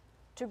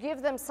 to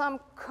give them some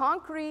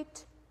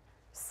concrete,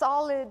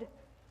 solid,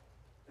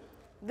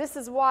 this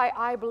is why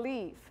I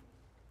believe,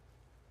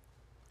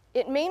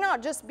 it may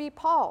not just be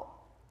Paul.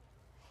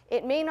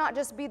 It may not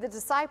just be the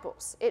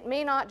disciples. It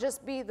may not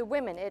just be the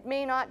women. It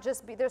may not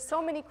just be, there's so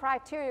many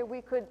criteria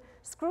we could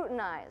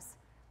scrutinize.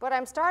 But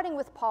I'm starting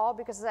with Paul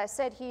because, as I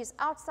said, he's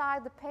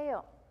outside the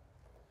pale.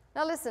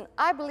 Now listen,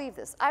 I believe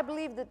this. I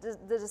believe that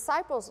the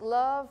disciples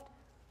loved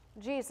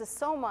Jesus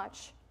so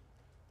much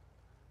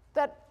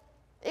that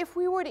if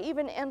we were to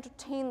even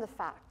entertain the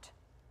fact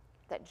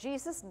that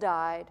Jesus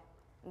died,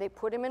 and they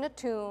put him in a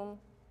tomb,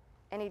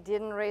 and he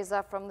didn't raise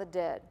up from the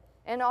dead.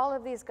 And all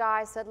of these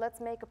guys said,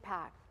 let's make a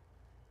pact.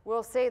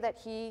 We'll say that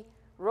he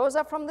rose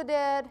up from the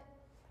dead.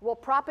 We'll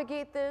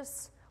propagate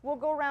this. We'll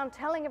go around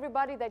telling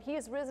everybody that he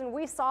is risen.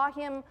 We saw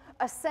him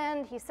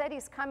ascend. He said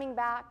he's coming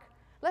back.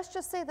 Let's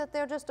just say that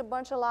they're just a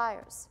bunch of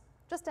liars.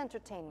 Just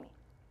entertain me.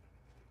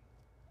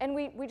 And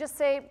we just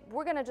say,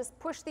 we're going to just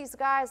push these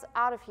guys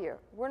out of here.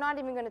 We're not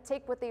even going to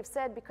take what they've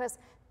said because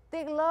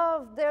they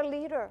love their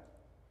leader.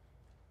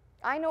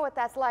 I know what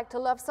that's like, to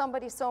love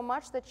somebody so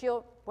much that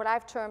you'll, what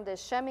I've termed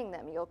as shemming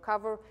them. You'll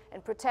cover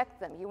and protect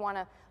them. You want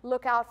to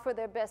look out for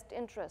their best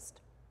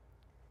interest.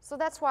 So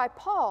that's why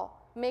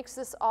Paul makes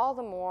this all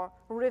the more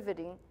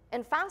riveting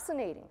and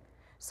fascinating.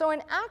 So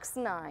in Acts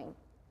 9,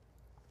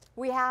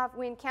 we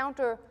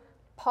encounter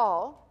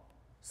Paul,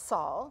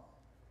 Saul,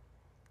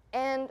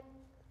 and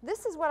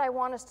this is what I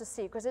want us to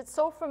see because it's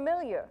so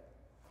familiar.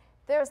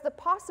 There's the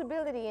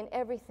possibility in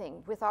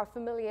everything. With our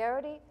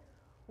familiarity,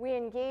 we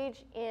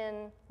engage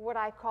in what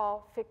I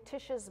call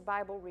fictitious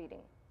Bible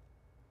reading.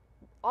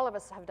 All of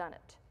us have done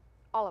it.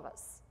 All of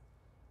us.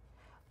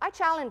 I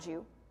challenge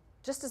you,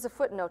 just as a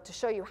footnote to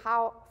show you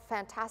how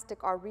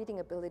fantastic our reading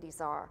abilities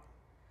are.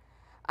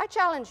 I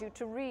challenge you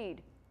to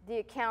read the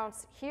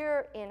accounts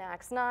here in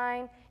Acts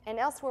 9 and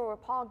elsewhere where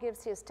Paul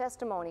gives his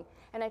testimony.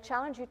 And I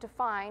challenge you to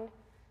find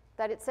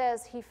that it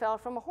says he fell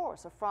from a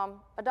horse or from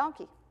a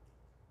donkey.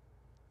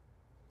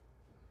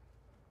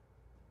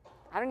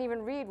 I don't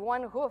even read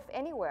one hoof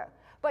anywhere.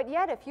 But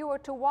yet, if you were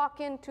to walk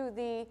into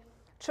the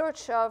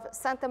church of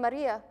Santa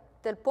Maria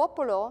del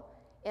Popolo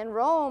in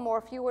Rome, or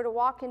if you were to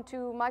walk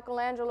into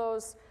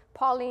Michelangelo's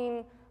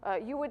Pauline,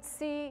 you would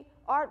see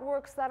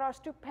artworks that are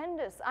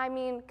stupendous. I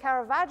mean,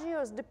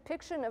 Caravaggio's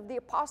depiction of the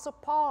Apostle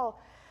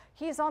Paul,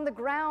 he's on the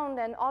ground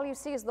and all you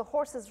see is the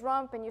horse's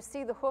rump and you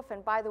see the hoof,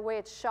 and by the way,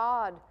 it's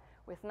shod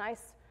with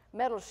nice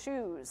metal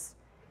shoes.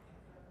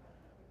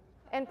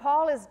 And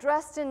Paul is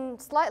dressed in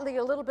slightly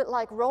a little bit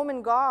like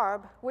Roman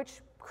garb,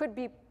 which could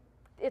be,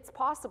 it's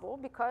possible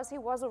because he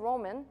was a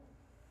Roman.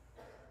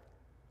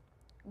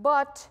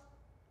 But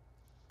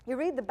you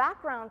read the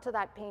background to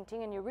that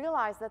painting and you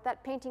realize that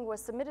that painting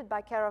was submitted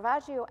by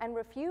Caravaggio and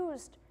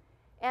refused.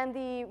 And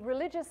the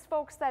religious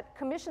folks that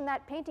commissioned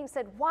that painting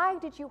said, why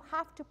did you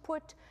have to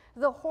put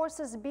the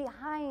horses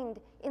behind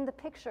in the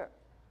picture?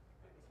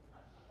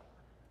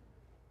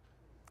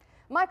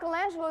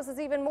 Michelangelo's is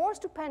even more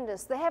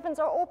stupendous. The heavens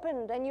are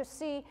opened and you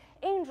see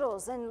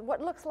angels and what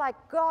looks like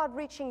God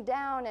reaching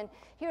down, and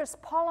here's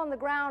Paul on the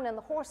ground and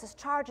the horse is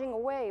charging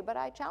away. But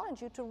I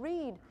challenge you to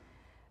read.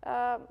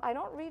 I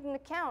don't read an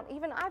account.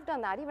 Even I've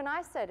done that. Even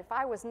I said if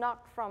I was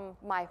knocked from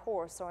my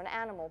horse or an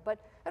animal, but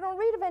I don't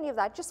read of any of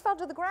that. It just fell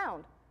to the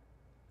ground.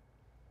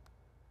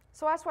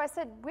 So that's why I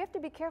said we have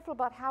to be careful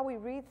about how we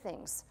read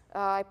things.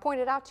 I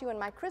pointed out to you in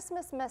my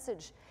Christmas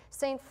message,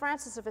 St.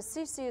 Francis of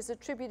Assisi is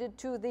attributed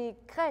to the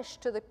crèche,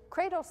 to the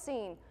cradle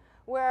scene,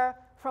 where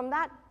from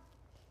that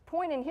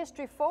point in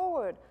history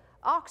forward,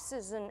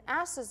 oxes and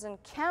asses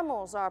and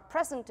camels are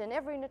present in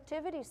every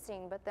nativity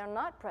scene, but they're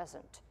not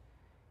present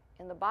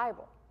in the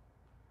Bible.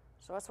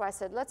 So that's why I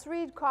said let's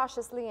read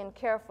cautiously and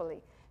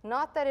carefully.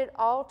 Not that it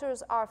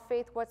alters our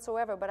faith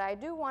whatsoever, but I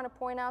do want to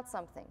point out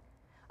something.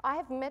 I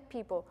have met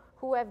people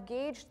who have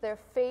gauged their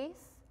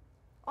faith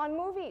on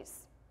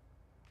movies,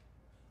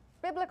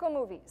 biblical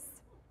movies.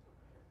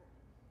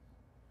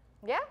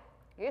 Yeah?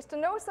 I used to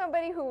know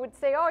somebody who would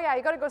say, oh yeah,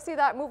 you got to go see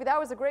that movie. That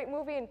was a great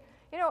movie. And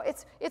you know,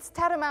 it's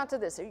tantamount to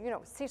this. You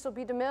know, Cecil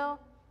B. DeMille,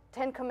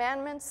 10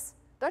 Commandments.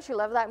 Don't you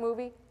love that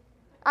movie?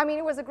 I mean,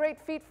 it was a great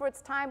feat for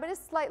its time, but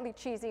it's slightly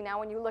cheesy now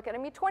when you look at it.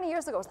 I mean, 20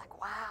 years ago, it was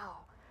like, wow.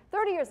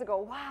 30 years ago,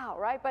 wow,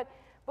 right?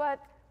 But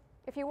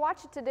if you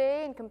watch it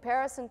today in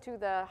comparison to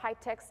the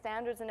high-tech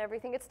standards and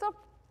everything, it's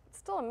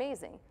still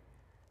amazing.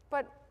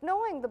 But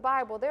knowing the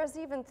Bible, there's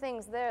even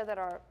things there that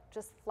are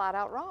just flat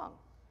out wrong.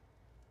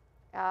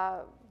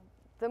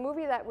 The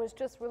movie that was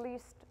just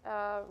released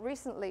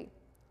recently,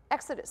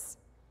 Exodus.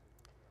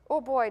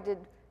 Oh boy,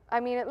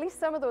 at least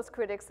some of those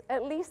critics,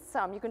 at least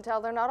some, you can tell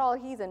they're not all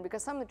heathen,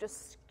 because some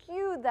just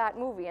skewed that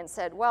movie and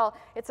said, well,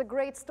 it's a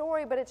great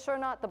story, but it's sure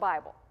not the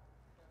Bible.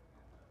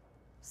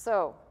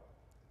 So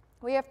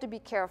we have to be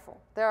careful.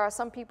 There are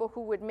some people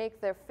who would make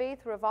their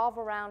faith revolve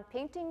around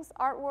paintings,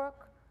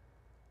 artwork,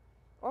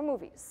 or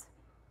movies.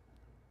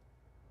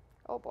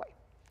 Oh boy.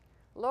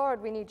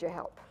 Lord, we need your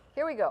help.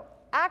 Here we go.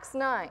 Acts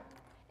 9.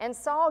 And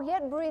Saul,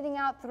 yet breathing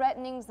out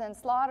threatenings and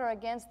slaughter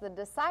against the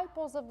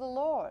disciples of the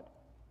Lord,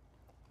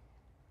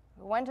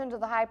 went unto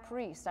the high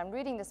priest. I'm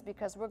reading this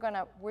because we're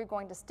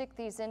going to stick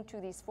these into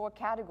these 4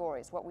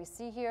 categories. What we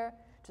see here,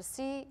 to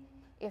see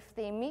if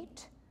they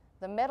meet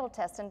the metal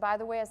test. And by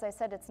the way, as I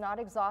said, it's not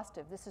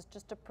exhaustive. This is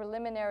just a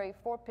preliminary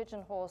 4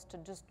 pigeonholes to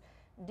just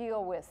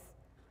deal with.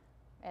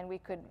 And we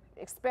could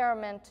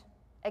experiment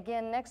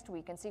again next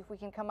week and see if we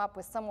can come up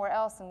with somewhere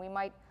else, and we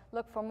might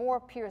look for more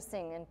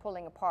piercing and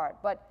pulling apart.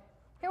 But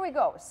here we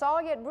go.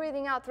 Saul, yet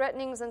breathing out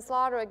threatenings and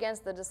slaughter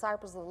against the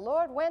disciples of the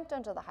Lord, went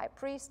unto the high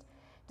priest,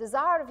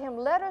 desired of him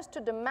letters to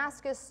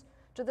Damascus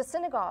to the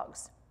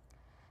synagogues,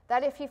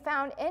 that if he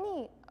found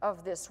any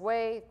of this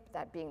way,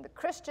 that being the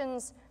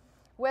Christians,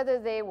 whether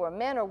they were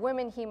men or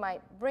women, he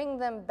might bring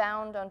them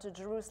bound unto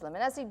Jerusalem.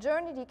 And as he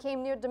journeyed, he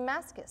came near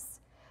Damascus.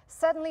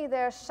 Suddenly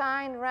there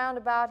shined round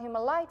about him a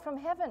light from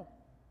heaven.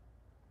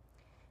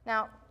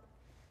 Now,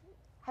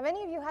 have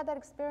any of you had that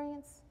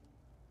experience?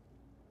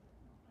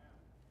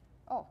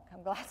 Oh,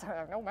 I'm glad I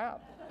have no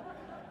mouth.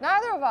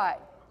 Neither have I.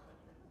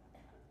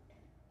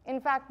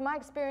 In fact, my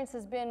experience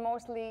has been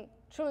mostly,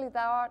 truly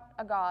thou art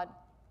a God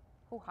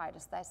who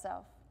hidest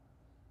thyself.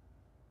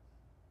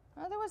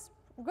 Now, there was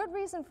good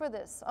reason for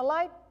this. A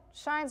light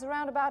shines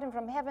around about him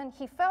from heaven.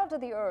 He fell to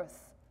the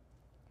earth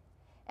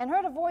and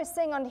heard a voice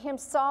saying unto him,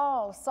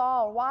 Saul,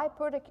 Saul, why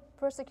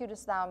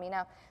persecutest thou me?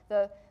 Now,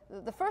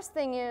 the first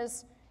thing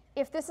is,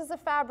 if this is a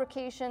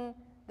fabrication,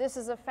 this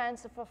is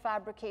offensive for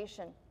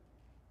fabrication.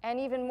 And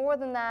even more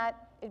than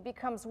that, it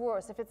becomes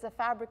worse. If it's a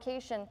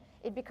fabrication,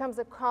 it becomes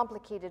a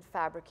complicated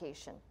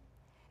fabrication.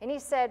 And he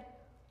said,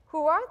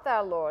 Who art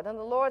thou, Lord? And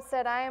the Lord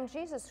said, I am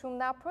Jesus, whom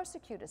thou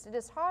persecutest. It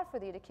is hard for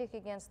thee to kick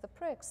against the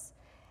pricks.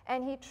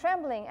 And he,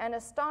 trembling and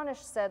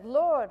astonished, said,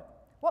 Lord,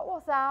 what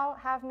wilt thou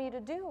have me to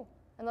do?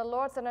 And the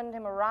Lord said unto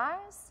him,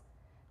 Arise,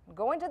 and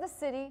go into the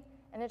city,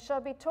 and it shall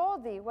be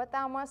told thee what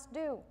thou must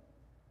do.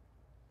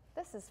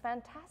 This is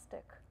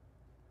fantastic.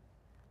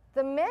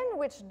 The men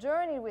which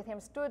journeyed with him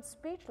stood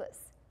speechless,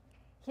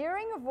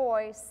 hearing a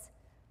voice,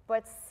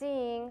 but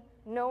seeing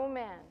no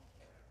man.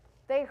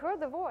 They heard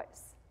the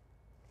voice.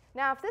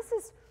 Now, if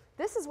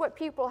this is what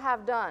people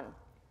have done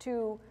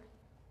to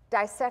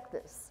dissect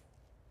this,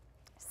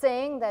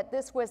 saying that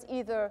this was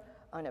either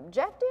an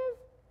objective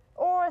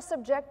or a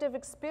subjective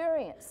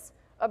experience.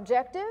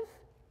 Objective,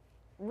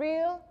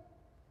 real,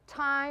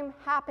 time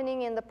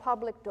happening in the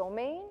public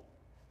domain,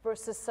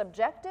 versus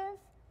subjective,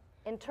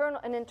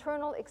 an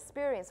internal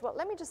experience. Well,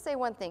 let me just say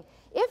one thing.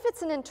 If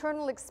it's an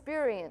internal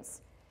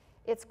experience,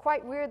 it's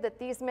quite weird that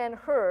these men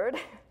heard.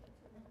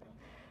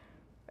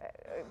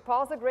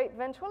 Paul's a great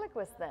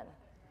ventriloquist then.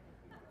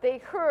 They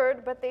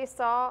heard, but they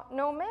saw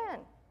no man.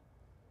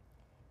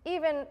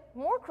 Even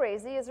more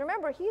crazy is,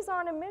 remember, he's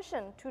on a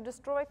mission to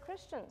destroy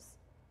Christians.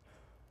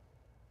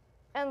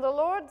 And the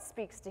Lord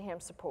speaks to him,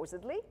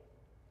 supposedly,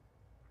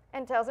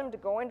 and tells him to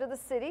go into the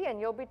city, and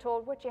you'll be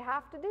told what you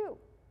have to do.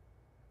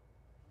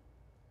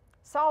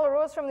 Saul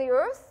arose from the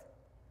earth,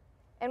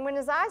 and when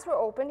his eyes were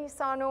opened, he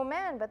saw no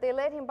man, but they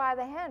led him by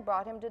the hand,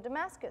 brought him to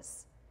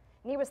Damascus.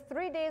 And he was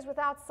 3 days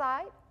without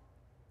sight,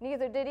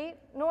 neither did eat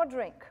nor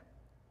drink.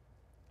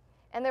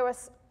 And there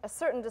was a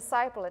certain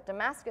disciple at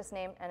Damascus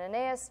named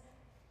Ananias,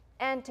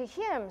 and to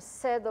him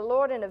said the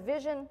Lord in a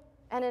vision,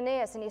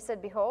 Ananias, and he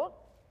said, Behold,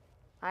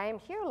 I am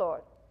here,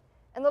 Lord.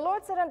 And the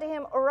Lord said unto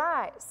him,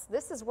 Arise.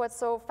 This is what's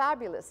so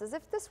fabulous, as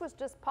if this was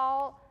just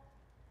Paul.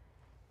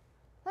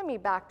 Let me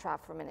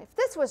backtrack for a minute. If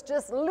this was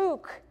just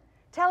Luke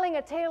telling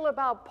a tale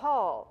about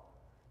Paul,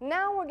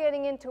 now we're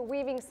getting into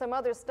weaving some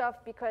other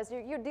stuff, because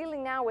you're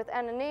dealing now with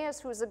Ananias,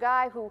 who's a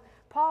guy who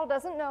Paul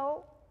doesn't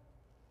know,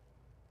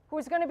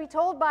 who's going to be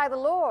told by the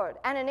Lord.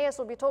 Ananias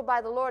will be told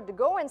by the Lord to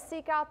go and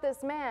seek out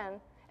this man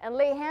and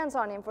lay hands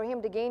on him for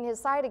him to gain his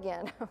sight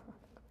again.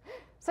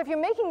 So if you're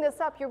making this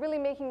up, you're really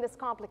making this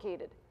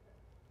complicated.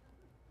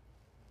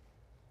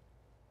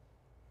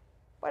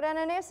 But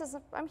Ananias says,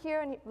 I'm here,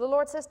 and the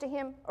Lord says to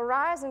him,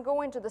 Arise and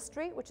go into the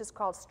street, which is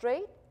called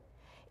Straight.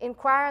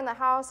 Inquire in the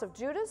house of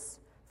Judas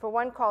for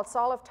one called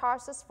Saul of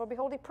Tarsus, for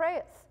behold, he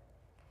prayeth.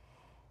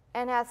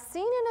 And hath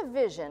seen in a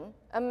vision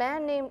a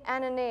man named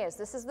Ananias.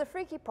 This is the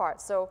freaky part.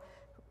 So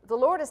the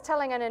Lord is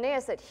telling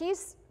Ananias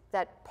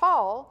that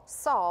Paul,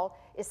 Saul,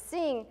 is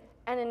seeing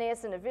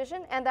Ananias in a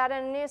vision, and that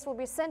Ananias will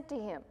be sent to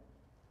him.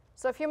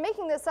 So if you're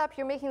making this up,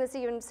 you're making this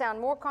even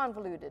sound more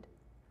convoluted.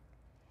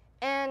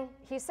 And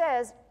he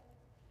says,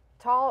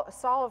 Saul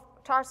of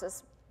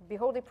Tarsus,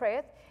 behold, he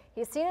prayeth.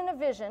 He has seen in a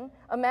vision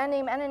a man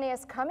named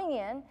Ananias coming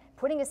in,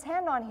 putting his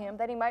hand on him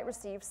that he might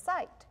receive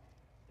sight.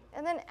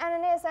 And then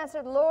Ananias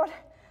answered, Lord,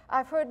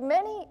 I've heard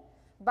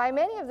by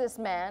many of this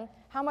man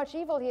how much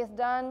evil he hath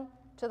done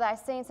to thy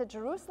saints at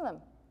Jerusalem.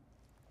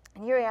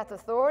 And here he hath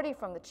authority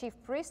from the chief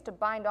priest to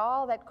bind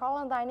all that call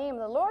on thy name.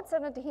 And the Lord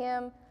said unto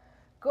him,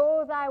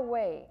 Go thy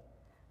way,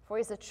 for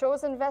he is a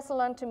chosen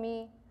vessel unto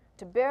me,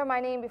 to bear my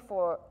name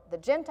before the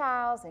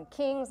Gentiles and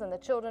kings and the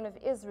children of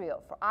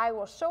Israel. For I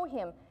will show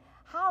him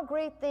how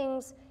great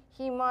things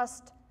he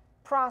must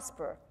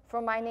prosper for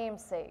my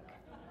name's sake.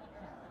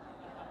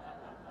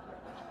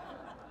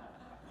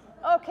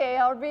 Okay,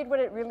 I'll read what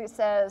it really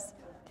says.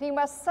 He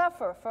must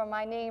suffer for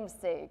my name's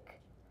sake.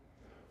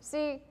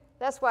 See,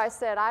 that's why I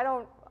said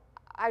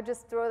I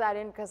just throw that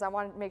in because I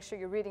want to make sure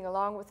you're reading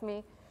along with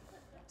me.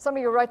 Some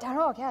of you write down,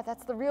 oh yeah,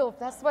 that's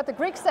what the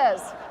Greek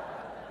says.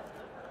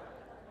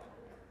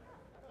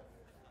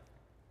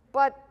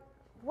 But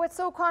what's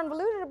so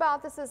convoluted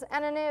about this is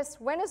Ananias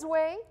went his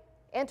way,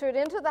 entered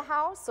into the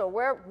house. So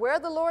where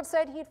the Lord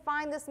said he'd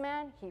find this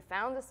man, he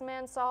found this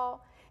man,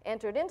 Saul,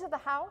 entered into the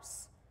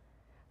house,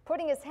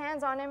 putting his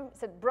hands on him,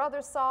 said,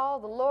 Brother Saul,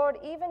 the Lord,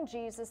 even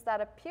Jesus,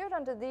 that appeared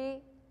unto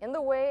thee in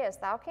the way as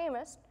thou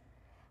camest,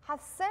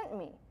 hath sent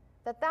me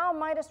that thou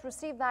mightest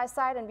receive thy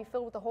sight and be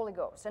filled with the Holy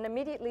Ghost. And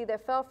immediately there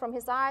fell from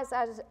his eyes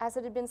as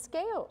it had been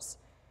scales.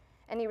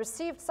 And he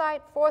received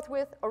sight,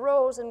 forthwith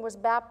arose and was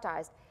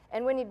baptized.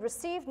 And when he'd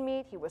received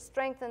meat, he was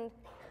strengthened.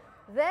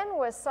 Then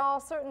was Saul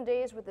certain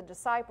days with the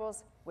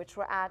disciples which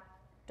were at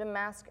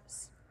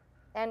Damascus.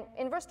 And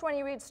in verse 20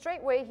 you read,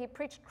 straightway he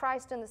preached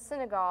Christ in the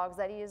synagogues,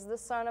 that he is the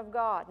Son of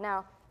God.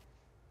 Now,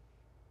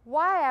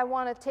 why I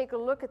want to take a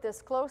look at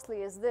this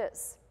closely is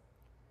this.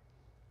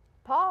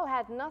 Paul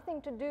had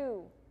nothing to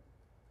do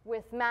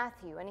with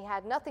Matthew, and he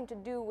had nothing to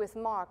do with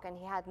Mark, and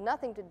he had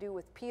nothing to do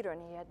with Peter,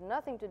 and he had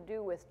nothing to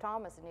do with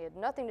Thomas, and he had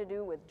nothing to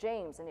do with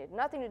James, and he had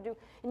nothing to do,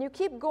 and you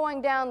keep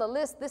going down the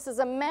list. This is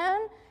a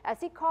man,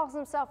 as he calls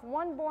himself,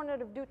 one born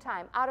out of due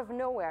time, out of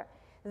nowhere.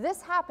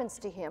 This happens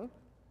to him,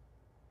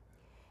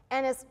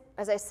 and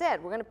as I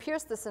said, we're going to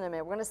pierce this in a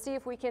minute. We're going to see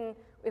if we can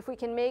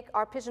make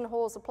our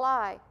pigeonholes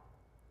apply.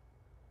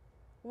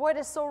 What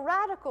is so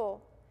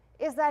radical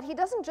is that he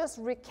doesn't just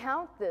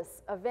recount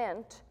this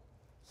event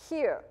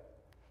here.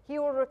 He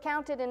will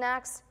recount it in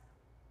Acts,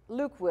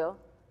 Luke will,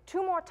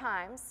 2 more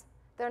times.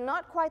 They're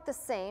not quite the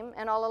same,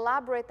 and I'll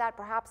elaborate that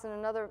perhaps in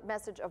another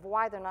message of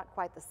why they're not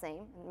quite the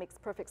same. It makes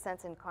perfect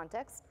sense in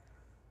context.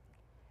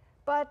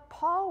 But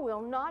Paul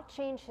will not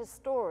change his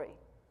story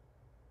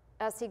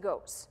as he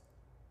goes.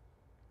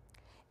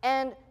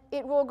 And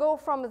it will go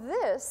from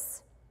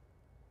this.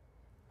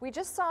 We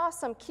just saw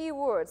some key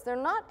words. They're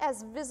not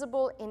as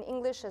visible in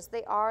English as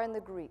they are in the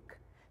Greek.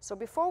 So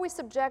before we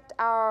subject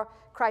our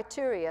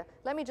criteria,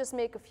 let me just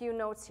make a few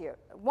notes here.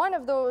 One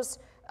of those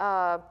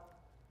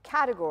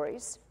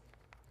categories,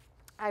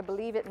 I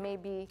believe it may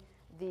be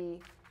the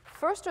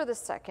first or the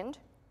second,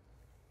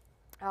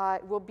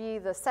 will be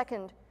the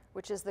second,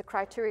 which is the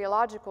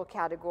criteriological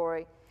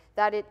category,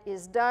 that it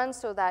is done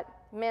so that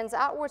men's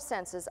outward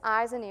senses,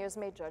 eyes and ears,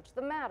 may judge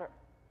the matter.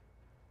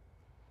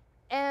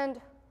 And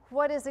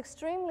what is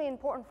extremely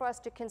important for us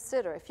to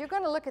consider, if you're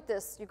going to look at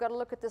this, you've got to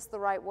look at this the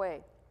right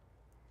way.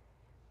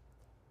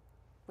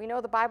 We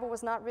know the Bible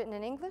was not written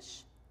in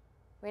English.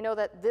 We know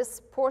that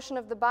this portion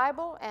of the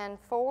Bible and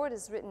forward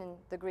is written in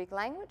the Greek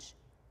language.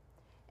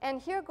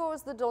 And here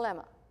goes the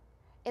dilemma.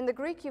 In the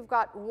Greek, you've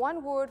got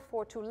one word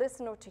for to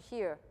listen or to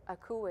hear,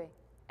 akouē,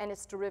 and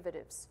its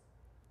derivatives.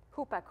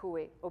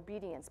 Hupakouē,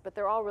 obedience, but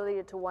they're all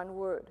related to one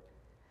word.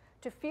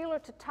 To feel or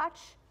to touch,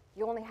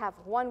 you only have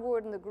one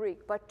word in the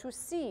Greek. But to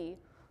see,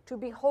 to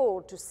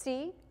behold, to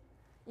see,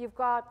 you've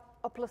got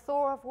a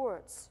plethora of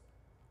words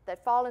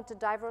that fall into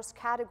diverse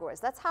categories.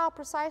 That's how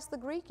precise the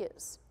Greek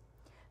is.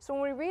 So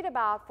when we read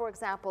about, for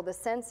example, the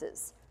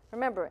senses,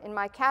 remember, in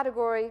my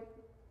category,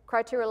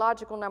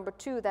 criteriological number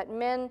 2, that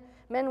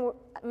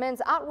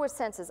men's outward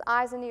senses,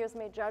 eyes and ears,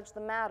 may judge the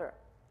matter.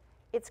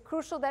 It's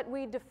crucial that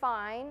we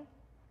define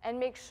and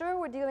make sure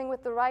we're dealing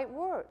with the right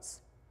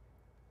words.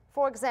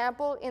 For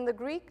example, in the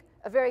Greek,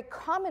 a very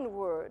common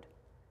word,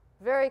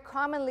 very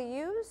commonly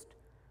used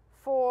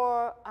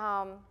for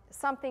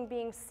something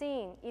being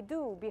seen,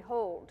 idou,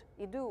 behold,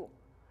 idou.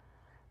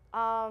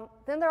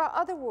 Then there are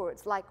other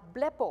words like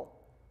blepo.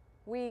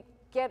 We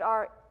get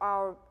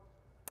the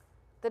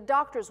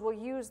doctors will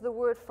use the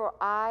word for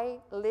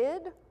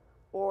eyelid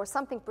or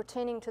something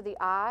pertaining to the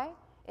eye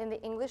in the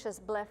English as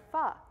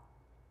blepha,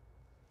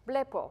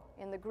 blepo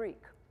in the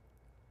Greek.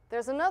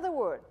 There's another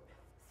word,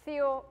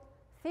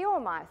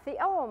 theomai,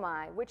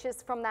 which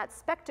is from that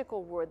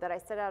spectacle word that I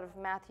said out of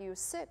Matthew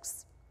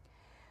 6.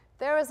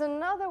 There is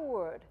another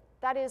word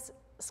that is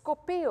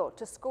skopeo,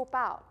 to scope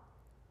out.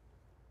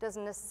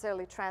 Doesn't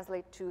necessarily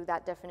translate to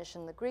that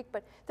definition in the Greek,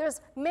 but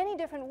there's many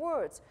different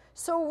words.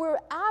 So we're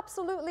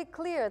absolutely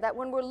clear that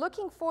when we're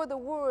looking for the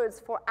words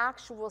for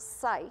actual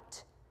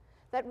sight,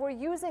 that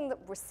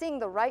we're seeing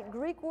the right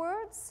Greek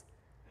words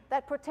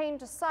that pertain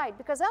to sight.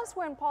 Because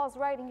elsewhere in Paul's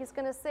writing, he's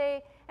going to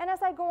say, and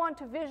as I go on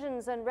to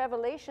visions and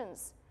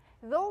revelations,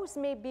 those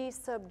may be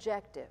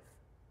subjective.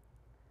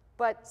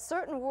 But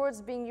certain words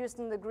being used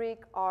in the Greek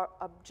are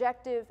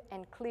objective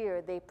and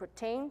clear. They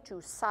pertain to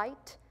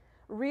sight,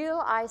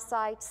 real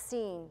eyesight,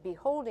 seen,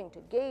 beholding, to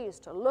gaze,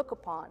 to look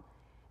upon,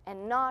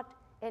 and not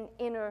an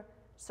inner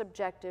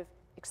subjective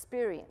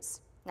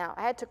experience. Now,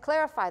 I had to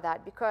clarify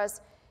that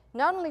because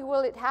not only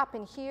will it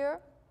happen here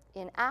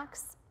in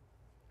Acts,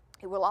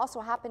 it will also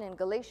happen in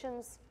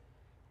Galatians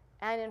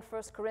and in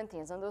 1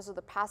 Corinthians, and those are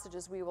the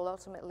passages we will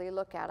ultimately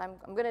look at. I'm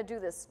going to do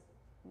this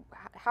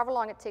however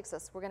long it takes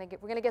us. We're going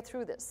to get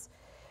through this.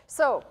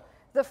 So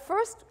the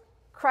first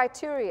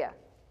criteria,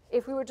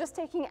 if we were just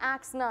taking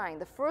Acts 9,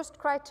 the first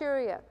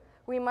criteria,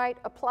 we might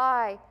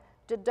apply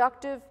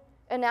deductive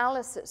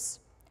analysis.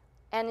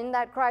 And in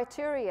that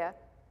criteria,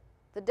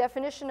 the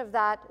definition of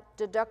that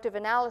deductive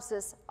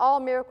analysis,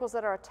 all miracles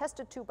that are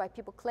attested to by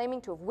people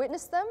claiming to have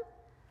witnessed them,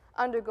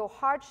 undergo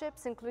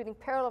hardships, including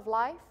peril of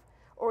life,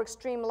 or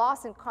extreme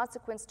loss in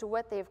consequence to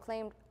what they have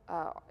claimed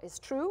is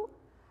true,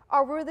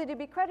 are worthy to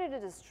be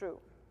credited as true.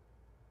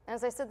 And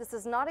as I said, this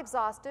is not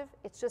exhaustive.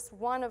 It's just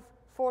one of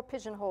 4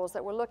 pigeonholes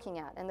that we're looking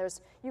at. And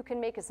you can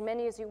make as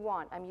many as you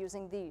want. I'm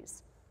using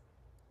these.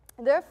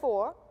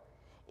 Therefore,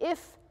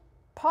 if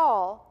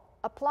Paul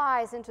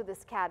applies into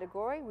this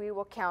category, we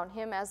will count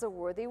him as a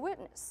worthy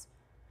witness.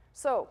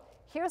 So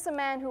here's a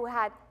man who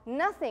had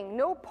nothing,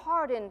 no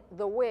part in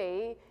the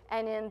way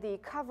and in the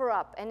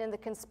cover-up and in the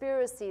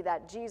conspiracy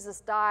that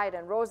Jesus died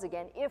and rose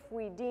again, if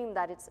we deem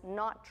that it's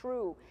not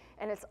true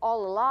and it's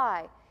all a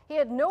lie. He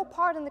had no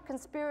part in the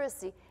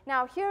conspiracy.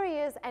 Now here he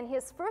is, and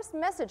his first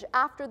message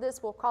after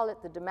this, we'll call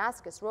it the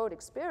Damascus Road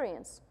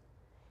experience.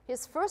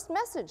 His first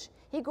message,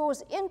 he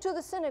goes into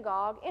the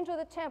synagogue, into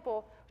the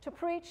temple to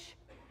preach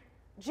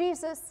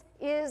Jesus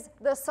is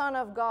the Son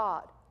of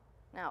God.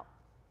 Now,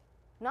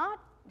 not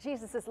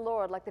Jesus is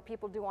Lord like the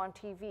people do on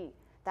TV,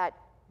 that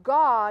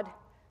God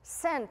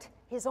sent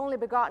his only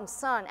begotten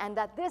Son and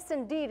that this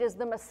indeed is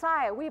the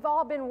Messiah we've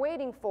all been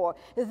waiting for.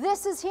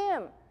 This is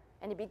him.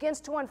 And he begins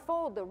to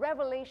unfold the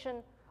revelation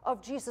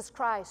of Jesus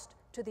Christ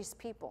to these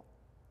people.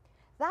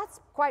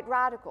 That's quite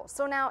radical.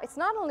 So now it's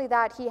not only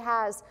that he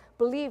has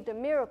believed a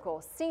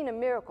miracle, seen a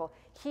miracle,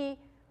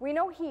 we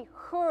know he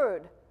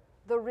heard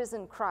the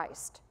risen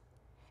Christ.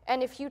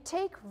 And if you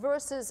take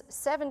verses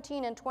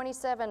 17 and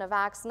 27 of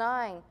Acts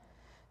 9,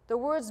 the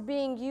words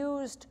being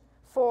used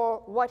for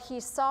what he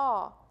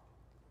saw,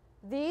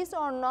 these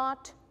are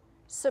not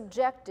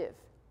subjective.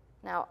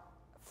 Now,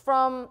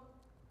 from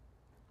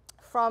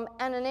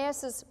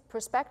Ananias'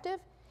 perspective,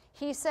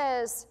 he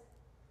says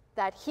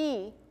that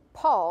he,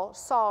 Paul,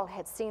 Saul,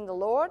 had seen the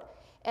Lord.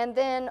 And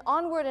then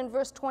onward in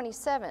verse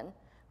 27,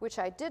 which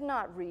I did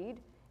not read,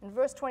 in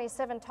verse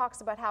 27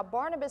 talks about how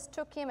Barnabas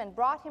took him and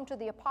brought him to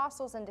the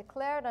apostles and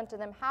declared unto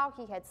them how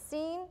he had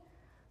seen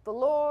the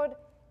Lord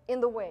in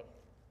the way.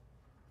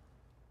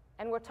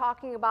 And we're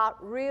talking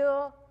about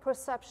real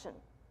perception,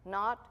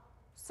 not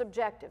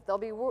subjective.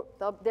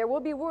 There will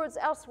be words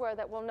elsewhere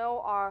that we'll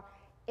know are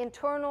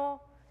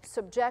internal,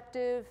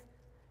 subjective.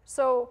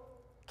 So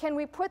can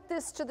we put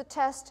this to the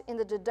test in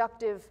the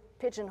deductive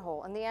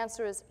pigeonhole? And the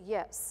answer is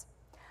yes.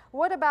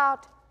 What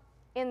about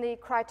in the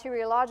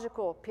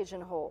criteriological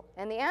pigeonhole?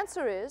 And the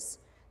answer is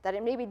that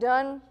it may be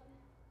done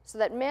so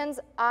that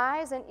men's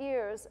eyes and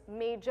ears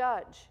may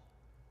judge.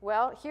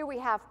 Well, here we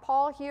have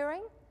Paul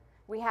hearing,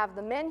 we have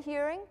the men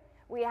hearing,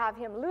 we have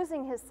him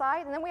losing his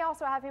sight, and then we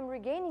also have him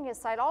regaining his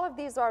sight. All of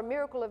these are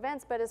miracle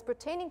events, but as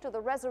pertaining to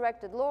the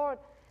resurrected Lord,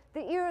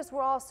 the ears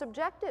were all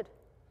subjected.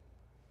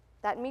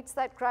 That meets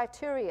that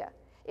criteria.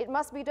 It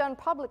must be done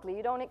publicly.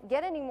 You don't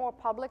get any more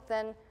public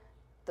than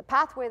the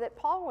pathway that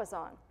Paul was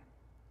on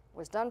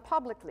was done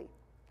publicly.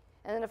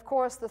 And then, of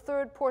course, the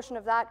third portion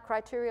of that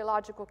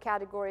criteriological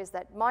category is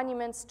that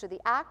monuments to the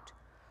act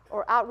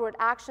or outward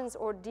actions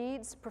or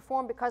deeds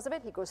performed because of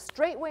it. He goes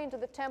straightway into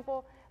the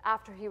temple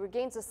after he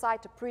regains his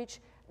sight to preach,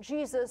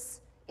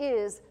 Jesus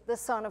is the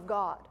Son of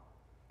God.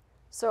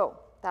 So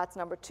that's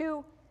number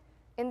two.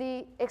 In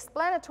the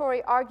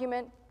explanatory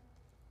argument,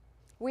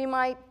 we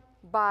might,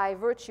 by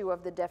virtue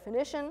of the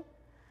definition,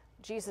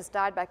 Jesus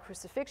died by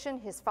crucifixion.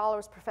 His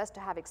followers profess to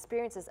have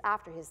experiences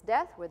after his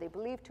death where they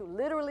believe to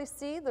literally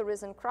see the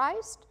risen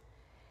Christ.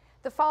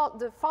 The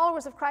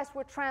followers of Christ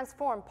were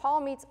transformed. Paul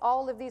meets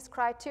all of these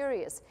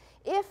criteria.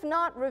 If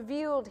not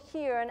revealed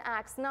here in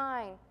Acts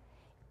 9,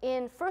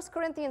 in 1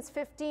 Corinthians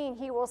 15,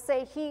 he will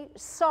say he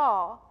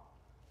saw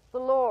the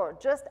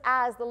Lord, just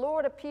as the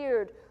Lord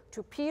appeared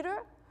to Peter,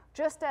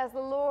 just as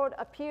the Lord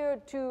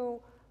appeared to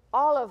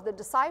all of the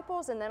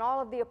disciples, and then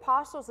all of the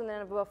apostles, and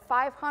then about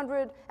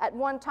 500 at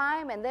one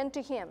time, and then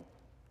to him.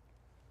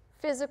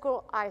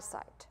 Physical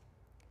eyesight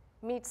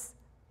meets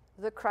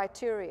the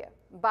criteria.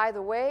 By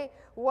the way,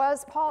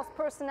 was Paul's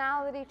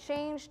personality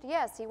changed?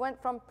 Yes, he went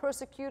from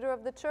persecutor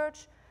of the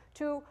church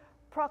to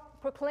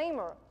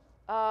proclaimer,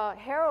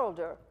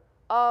 heralder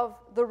of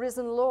the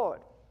risen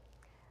Lord.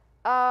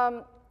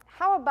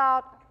 How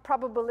about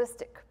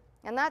probabilistic?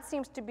 And that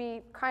seems to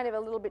be kind of a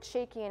little bit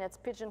shaky in its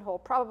pigeonhole.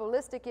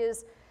 Probabilistic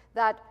is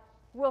that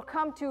we'll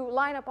come to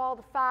line up all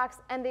the facts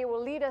and they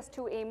will lead us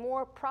to a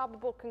more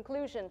probable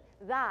conclusion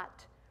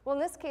that, well, in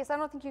this case, I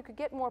don't think you could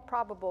get more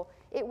probable.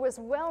 It was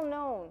well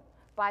known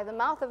by the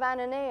mouth of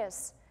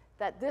Ananias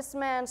that this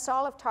man,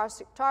 Saul of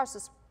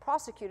Tarsus,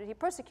 he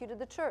persecuted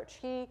the church.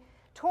 He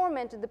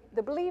tormented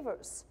the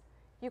believers.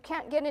 You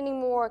can't get any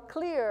more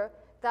clear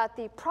that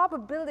the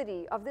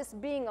probability of this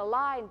being a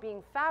lie and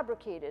being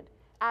fabricated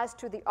as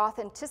to the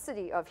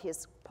authenticity of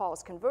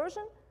Paul's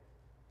conversion,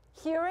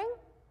 hearing,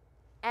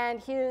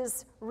 and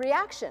his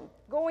reaction,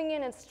 going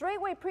in and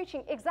straightway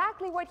preaching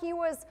exactly what he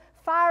was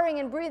firing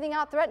and breathing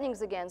out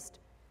threatenings against,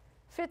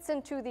 fits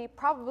into the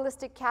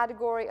probabilistic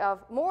category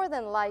of more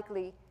than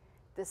likely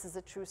this is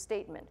a true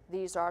statement.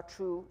 These are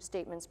true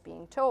statements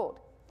being told.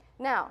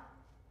 Now,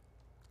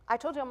 I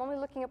told you I'm only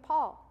looking at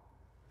Paul.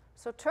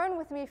 So turn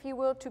with me, if you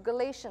will, to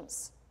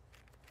Galatians.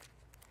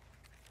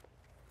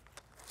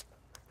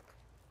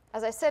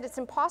 As I said, it's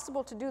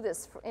impossible to do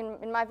this.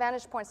 In my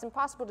vantage point, it's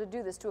impossible to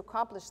do this, to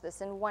accomplish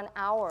this in 1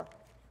 hour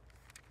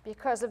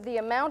because of the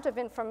amount of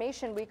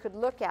information we could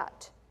look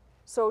at.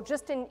 So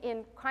just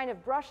in kind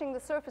of brushing the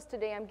surface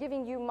today, I'm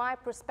giving you my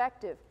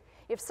perspective.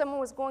 If someone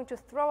was going to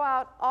throw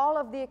out all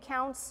of the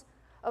accounts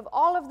of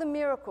all of the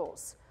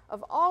miracles,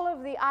 of all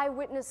of the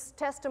eyewitness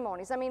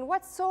testimonies. I mean,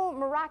 what's so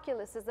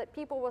miraculous is that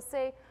people will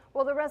say,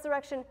 well, the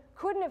resurrection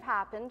couldn't have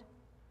happened.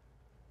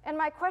 And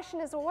my question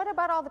is, well, what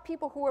about all the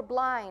people who were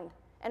blind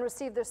and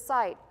received their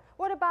sight?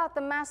 What about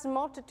the mass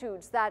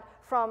multitudes that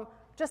from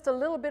just a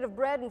little bit of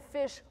bread and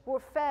fish were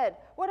fed?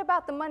 What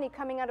about the money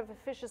coming out of a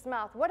fish's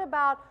mouth? What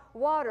about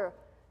water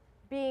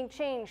being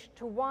changed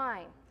to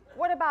wine?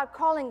 What about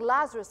calling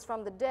Lazarus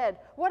from the dead?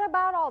 What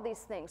about all these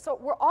things? So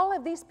were all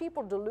of these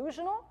people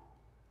delusional?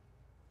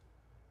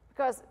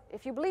 Because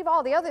if you believe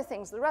all the other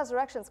things, the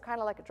resurrection is kind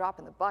of like a drop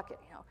in the bucket.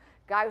 You know,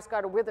 guy who's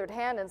got a withered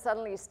hand and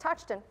suddenly he's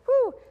touched and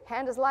whoo,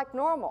 hand is like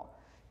normal.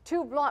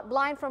 Two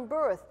blind from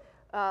birth,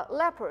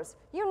 lepers,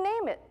 you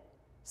name it.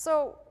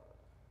 So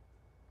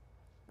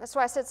that's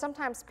why I said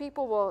sometimes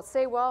people will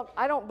say, well,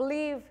 I don't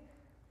believe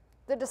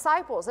the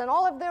disciples and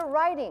all of their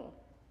writing,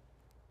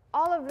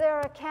 all of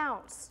their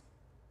accounts.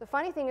 The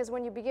funny thing is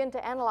when you begin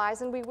to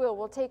analyze, and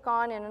we'll take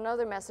on in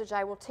another message,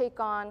 I will take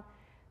on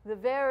the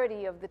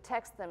verity of the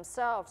text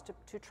themselves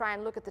to try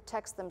and look at the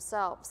text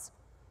themselves.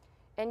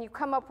 And you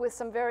come up with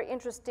some very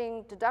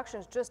interesting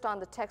deductions just on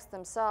the text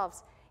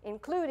themselves,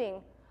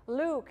 including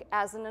Luke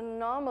as an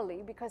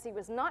anomaly because he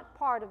was not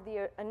part of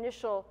the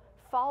initial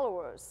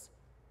followers.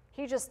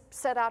 He just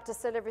set out to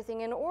set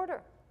everything in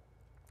order.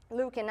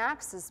 Luke in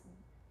Acts is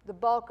the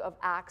bulk of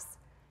Acts,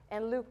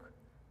 and Luke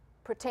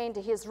pertained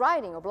to his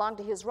writing or belonged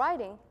to his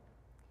writing.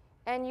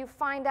 And you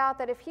find out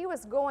that if he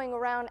was going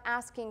around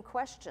asking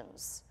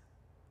questions,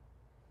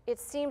 it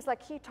seems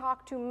like he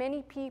talked to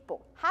many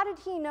people. How did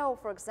he know,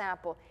 for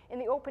example, in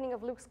the opening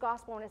of Luke's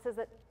gospel when it says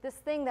that this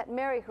thing that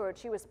Mary heard,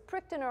 she was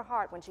pricked in her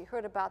heart when she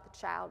heard about the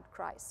child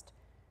Christ?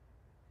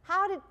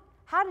 How did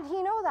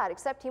he know that?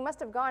 Except he must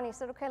have gone, he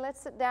said, okay,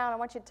 let's sit down. I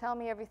want you to tell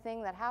me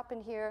everything that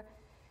happened here.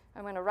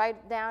 I'm going to write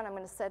it down. I'm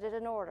going to set it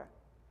in order.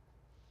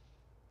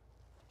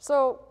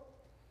 So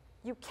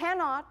you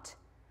cannot,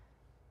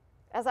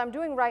 as I'm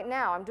doing right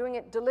now, I'm doing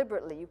it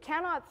deliberately. You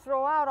cannot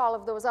throw out all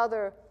of those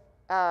other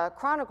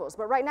chronicles.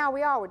 But right now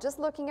we're just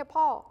looking at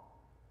Paul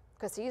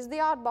because he's the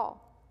oddball.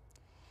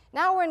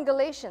 Now we're in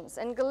Galatians.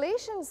 And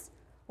Galatians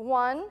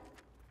 1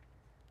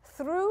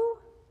 through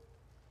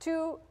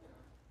to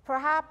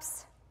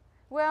perhaps,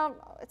 well,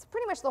 it's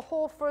pretty much the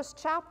whole first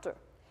chapter.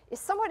 Is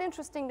somewhat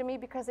interesting to me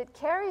because it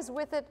carries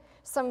with it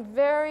some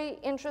very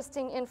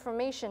interesting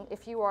information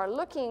if you are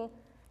looking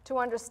to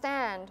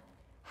understand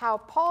how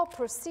Paul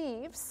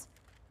perceives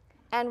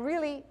and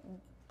really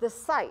the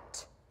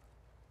sight.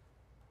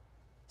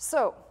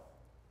 So,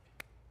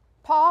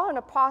 Paul, an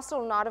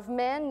apostle not of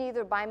men,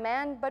 neither by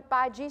man, but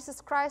by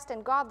Jesus Christ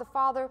and God the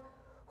Father,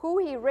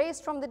 who he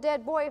raised from the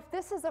dead. Boy, if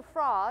this is a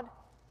fraud,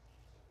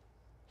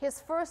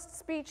 his first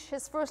speech,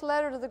 his first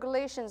letter to the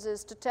Galatians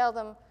is to tell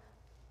them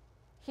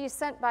he's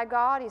sent by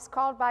God, he's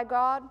called by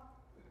God,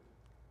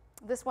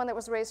 this one that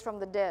was raised from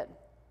the dead.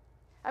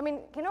 I mean,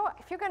 you know,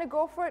 if you're going to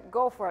go for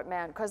it,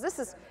 man, because this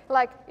is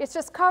like, it's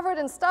just covered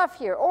in stuff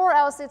here, or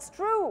else it's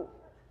true.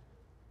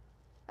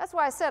 That's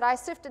why I said I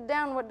sifted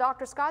down what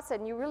Dr. Scott said,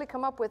 and you really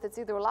come up with it's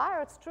either a lie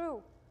or it's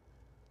true.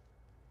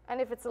 And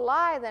if it's a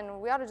lie,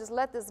 then we ought to just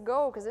let this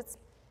go, because it's,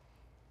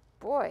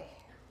 boy,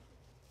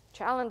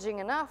 challenging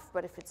enough,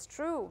 but if it's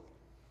true,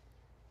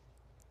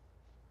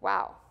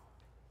 wow.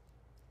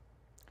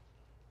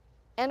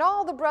 And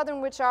all the brethren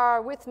which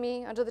are with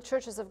me unto the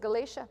churches of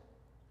Galatia.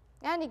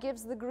 And he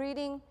gives the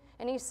greeting,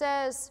 and he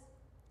says,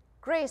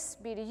 grace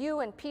be to you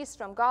and peace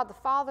from God the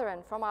Father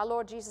and from our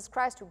Lord Jesus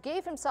Christ, who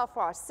gave himself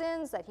for our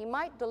sins, that he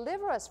might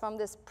deliver us from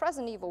this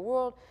present evil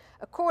world,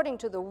 according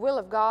to the will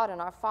of God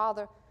and our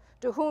Father,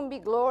 to whom be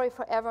glory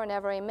forever and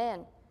ever. Amen.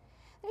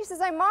 And he says,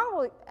 I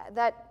marvel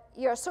that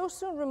ye are so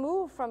soon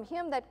removed from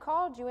him that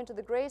called you into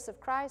the grace of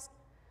Christ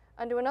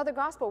unto another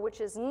gospel,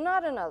 which is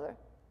not another.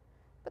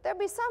 But there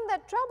be some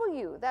that trouble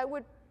you, that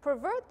would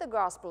pervert the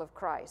gospel of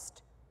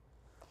Christ.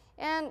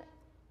 And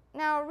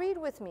now read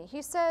with me.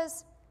 He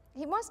says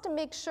he wants to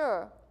make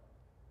sure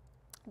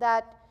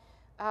that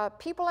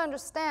people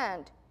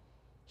understand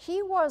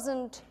he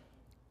wasn't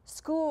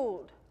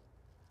schooled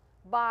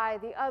by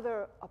the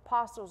other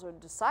apostles or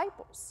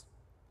disciples.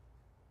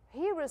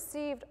 He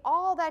received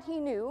all that he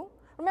knew.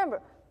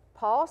 Remember,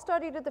 Paul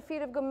studied at the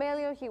feet of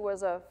Gamaliel. He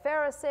was a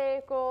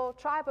Pharisaical,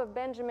 tribe of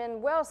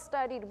Benjamin,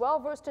 well-studied,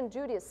 well-versed in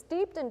Judaism,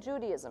 steeped in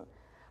Judaism.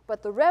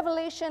 But the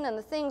revelation and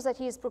the things that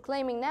he's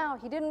proclaiming now,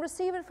 he didn't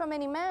receive it from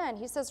any man.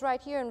 He says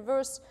right here in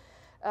verse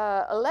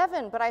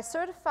 11, but I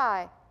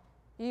certify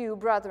you,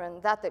 brethren,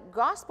 that the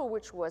gospel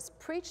which was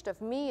preached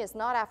of me is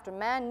not after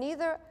man,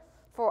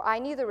 for I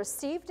neither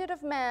received it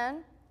of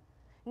man,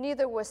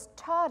 neither was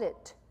taught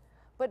it,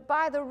 but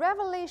by the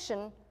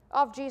revelation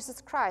of Jesus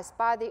Christ,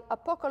 by the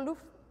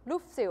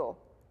apocalyptheo,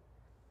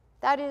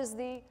 that is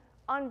the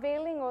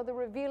unveiling or the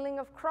revealing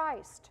of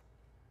Christ.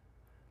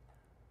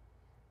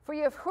 For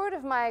you have heard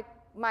of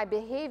my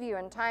behavior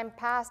in time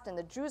past in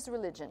the Jews'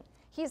 religion.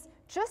 He's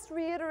just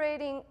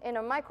reiterating in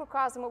a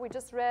microcosm what we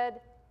just read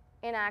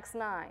in Acts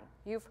 9.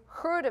 You've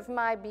heard of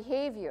my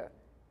behavior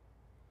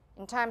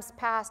in times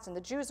past in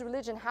the Jews'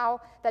 religion,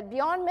 how that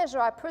beyond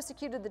measure I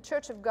persecuted the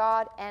church of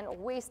God and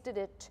wasted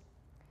it.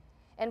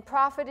 and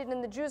profited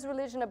in the Jews'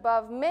 religion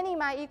above many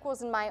my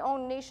equals in my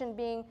own nation,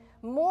 being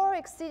more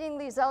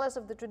exceedingly zealous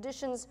of the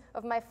traditions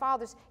of my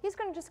fathers. He's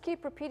going to just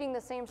keep repeating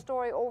the same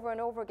story over and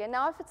over again.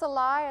 Now, if it's a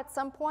lie at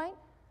some point,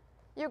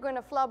 you're going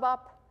to flub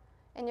up,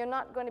 and you're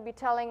not going to be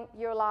telling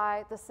your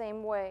lie the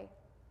same way.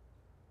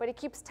 But he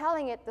keeps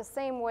telling it the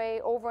same way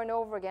over and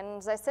over again. And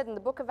as I said in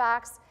the book of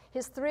Acts,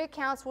 his 3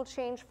 accounts will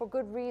change for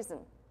good reason.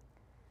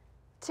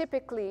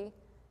 Typically,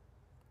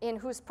 in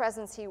whose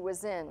presence he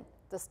was in,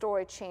 the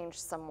story changed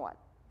somewhat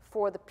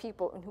for the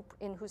people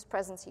in whose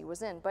presence he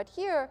was in. But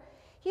here,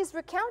 he's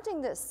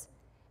recounting this.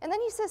 And then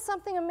he says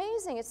something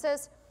amazing. He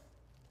says,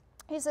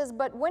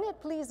 but when it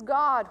pleased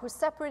God, who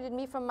separated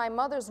me from my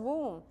mother's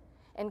womb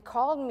and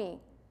called me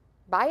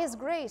by his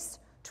grace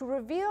to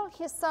reveal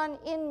his Son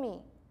in me.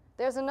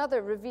 There's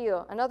another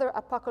reveal, another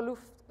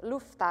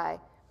apokalupthai.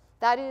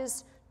 That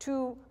is,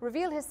 to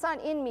reveal his Son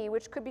in me,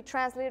 which could be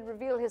translated,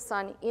 reveal his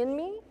Son in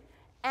me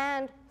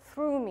and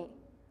through me.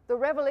 The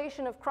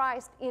revelation of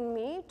Christ in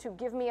me to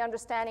give me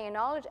understanding and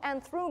knowledge,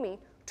 and through me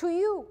to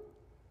you.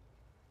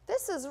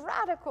 This is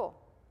radical.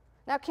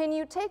 Now, can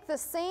you take the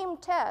same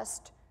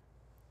test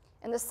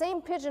and the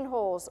same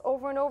pigeonholes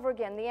over and over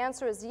again? The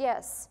answer is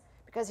yes,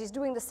 because he's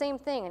doing the same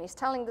thing and he's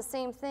telling the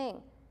same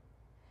thing.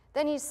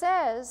 Then he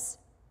says,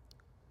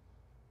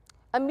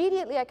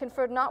 immediately I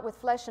conferred not with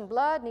flesh and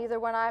blood, neither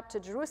went I up to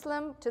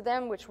Jerusalem to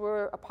them which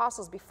were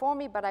apostles before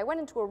me, but I went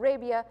into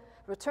Arabia,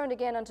 returned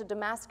again unto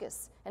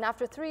Damascus. And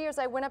after 3 years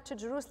I went up to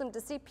Jerusalem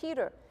to see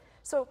Peter.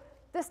 So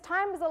this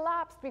time has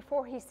elapsed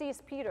before he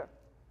sees Peter,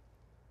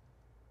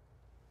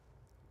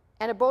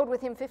 and abode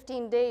with him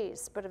 15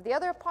 days. But of the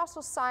other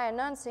apostles saw I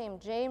none, save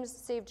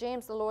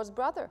James, the Lord's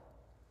brother.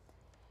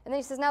 And then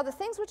he says, now the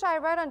things which I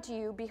write unto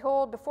you,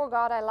 behold, before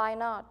God I lie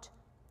not.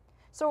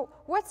 So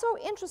what's so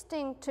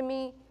interesting to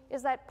me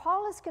is that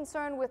Paul is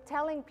concerned with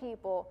telling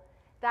people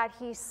that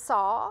he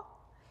saw.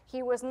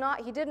 He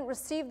didn't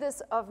receive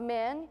this of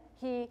men.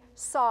 He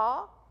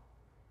saw,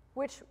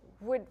 which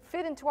would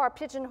fit into our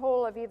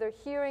pigeonhole of either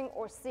hearing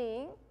or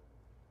seeing.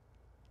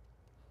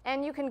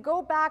 And you can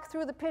go back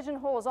through the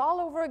pigeonholes all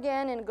over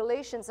again in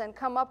Galatians and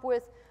come up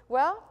with,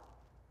 well,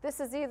 this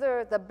is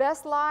either the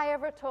best lie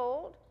ever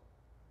told,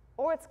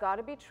 or it's got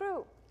to be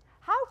true.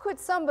 How could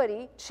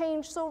somebody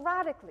change so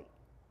radically?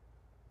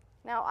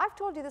 Now, I've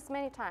told you this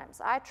many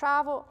times. I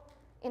travel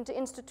into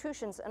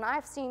institutions, and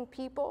I've seen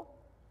people.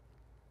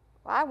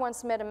 I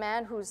once met a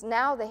man who's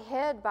now the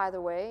head, by the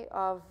way,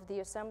 of the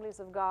Assemblies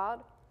of God.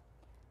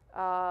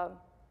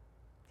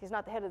 He's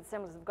not the head of the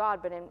Assemblies of God,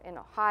 but in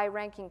a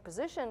high-ranking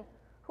position,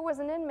 who was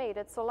an inmate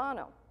at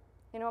Solano.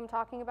 You know what I'm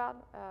talking about?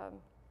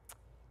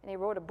 And he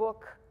wrote a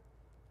book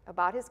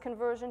about his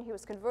conversion. He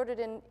was converted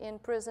in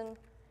prison.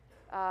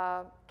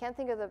 Can't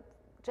think of the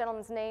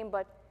gentleman's name,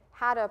 but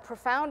had a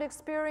profound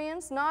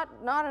experience, not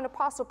an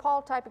Apostle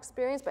Paul type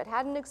experience, but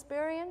had an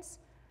experience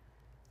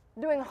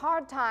doing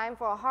hard time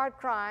for a hard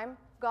crime.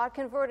 Got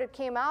converted,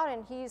 came out,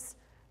 and he's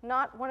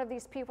not one of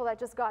these people that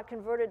just got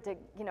converted to,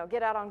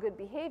 get out on good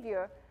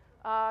behavior.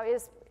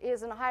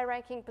 Is in a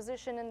high-ranking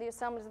position in the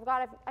Assemblies of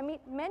God. I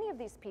meet many of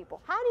these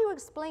people. How do you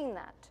explain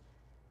that?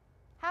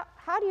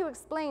 How do you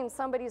explain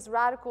somebody's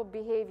radical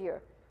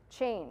behavior,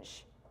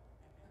 change,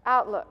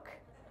 outlook?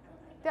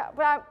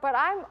 Yeah, but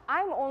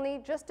I'm only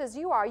just as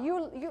you are.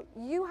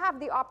 You have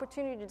the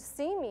opportunity to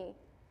see me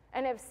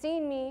and have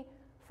seen me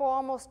for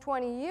almost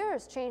 20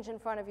 years change in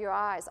front of your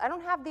eyes. I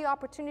don't have the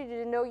opportunity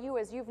to know you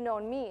as you've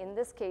known me in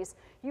this case.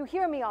 You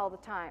hear me all the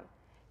time.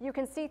 You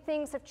can see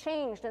things have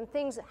changed, and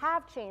things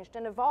have changed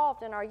and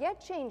evolved and are yet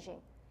changing.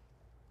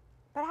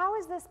 But how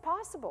is this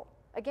possible?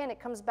 Again, it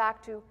comes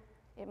back to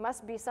it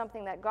must be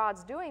something that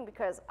God's doing,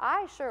 because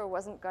I sure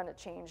wasn't going to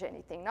change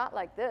anything. Not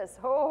like this.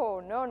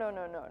 Oh, no.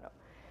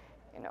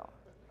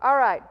 All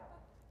right.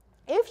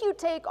 If you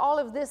take all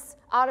of this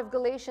out of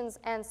Galatians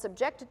and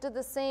subject it to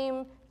the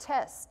same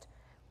test,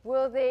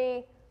 will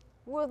they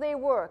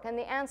work? And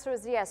the answer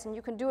is yes, and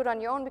you can do it on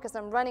your own because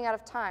I'm running out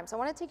of time. So I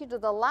want to take you to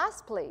the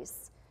last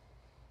place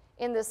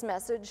in this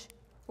message,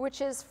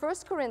 which is 1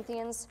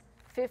 Corinthians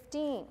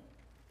 15.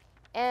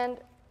 And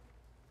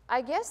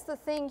I guess the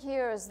thing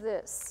here is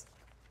this.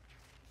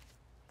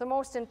 The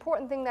most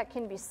important thing that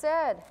can be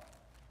said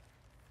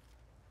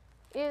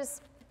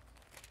is,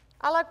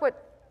 I like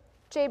what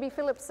J.B.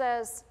 Phillips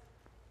says,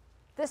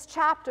 this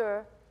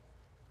chapter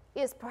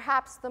is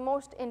perhaps the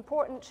most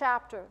important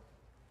chapter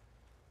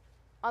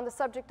on the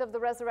subject of the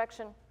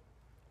resurrection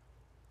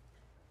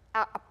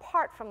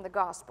apart from the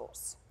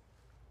Gospels.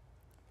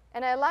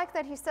 And I like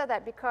that he said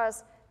that,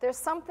 because there's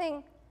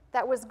something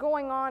that was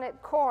going on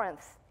at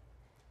Corinth.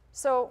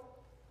 So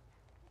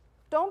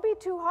don't be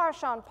too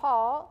harsh on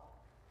Paul.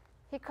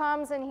 He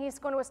comes and he's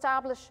going to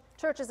establish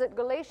churches at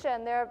Galatia,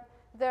 and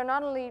they're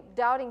not only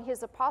doubting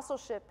his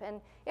apostleship,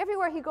 and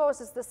everywhere he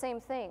goes is the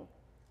same thing.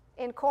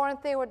 In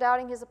Corinth, they were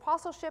doubting his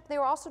apostleship. They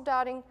were also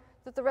doubting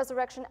that the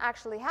resurrection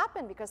actually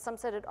happened, because some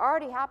said it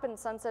already happened,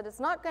 some said it's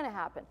not going to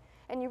happen.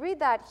 And you read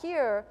that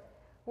here,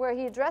 where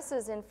he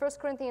addresses in 1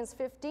 Corinthians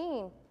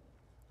 15,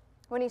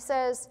 when he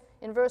says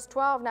in verse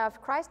 12, now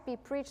if Christ be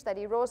preached that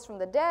he rose from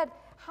the dead,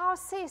 How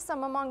say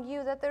some among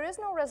you that there is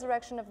no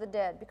resurrection of the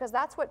dead? Because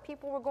that's what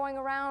people were going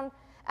around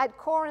at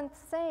Corinth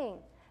saying.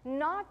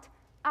 Not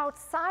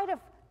outside of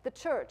the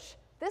church.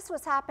 This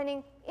was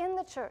happening in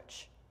the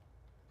church.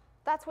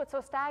 That's what's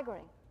so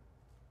staggering.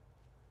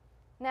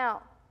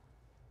 Now,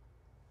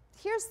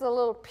 here's the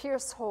little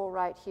pierce hole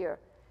right here.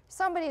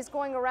 Somebody's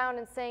going around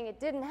and saying it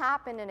didn't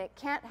happen and it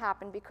can't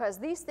happen because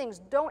these things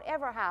don't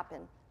ever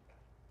happen.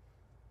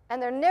 And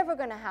they're never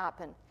going to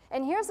happen.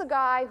 And here's a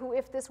guy who,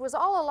 if this was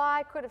all a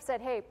lie, could have said,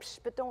 hey, psh,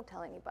 but don't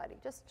tell anybody.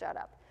 Just shut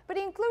up. But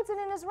he includes it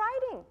in his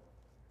writing,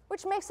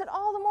 which makes it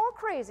all the more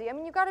crazy. I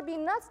mean, you've got to be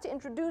nuts to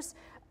introduce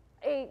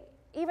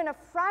even a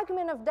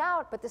fragment of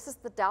doubt, but this is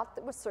the doubt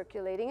that was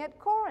circulating at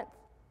Corinth.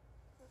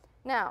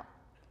 Now,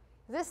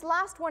 this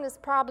last one is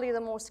probably the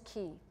most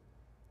key.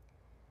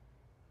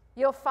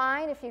 You'll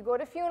find if you go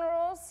to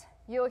funerals,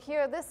 you'll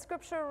hear this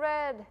scripture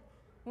read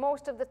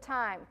most of the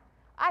time.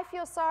 I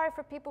feel sorry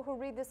for people who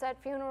read this at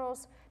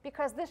funerals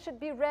because this should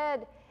be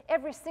read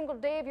every single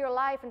day of your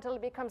life until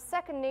it becomes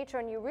second nature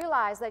and you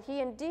realize that he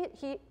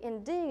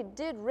indeed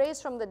did raise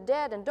from the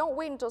dead, and don't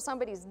wait until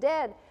somebody's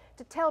dead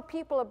to tell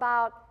people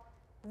about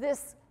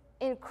this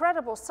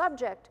incredible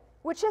subject,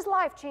 which is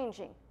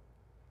life-changing.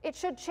 It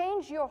should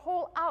change your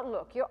whole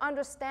outlook, your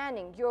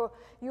understanding,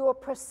 your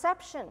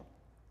perception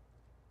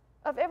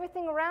of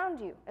everything around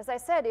you. As I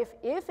said,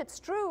 if it's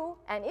true,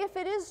 and if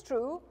it is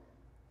true,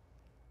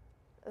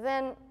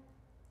 then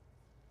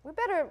we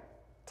better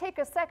take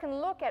a second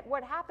look at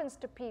what happens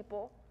to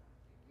people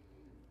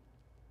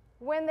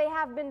when they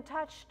have been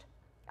touched.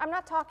 I'm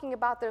not talking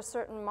about their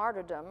certain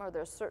martyrdom or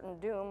their certain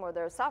doom or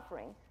their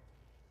suffering,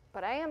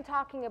 but I am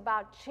talking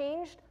about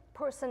changed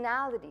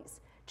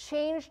personalities,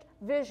 changed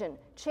vision,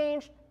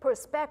 changed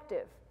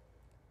perspective.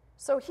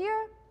 So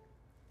here,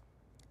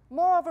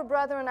 moreover,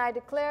 brethren, I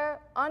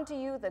declare unto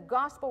you the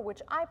gospel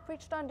which I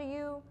preached unto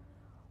you,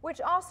 which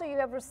also you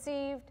have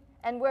received,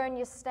 and wherein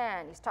you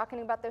stand. He's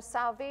talking about their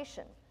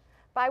salvation,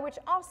 by which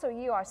also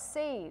ye are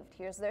saved.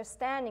 Here's their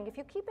standing. If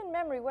you keep in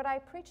memory what I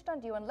preached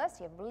unto you, unless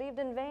ye have believed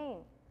in vain.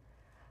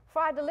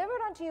 For I delivered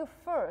unto you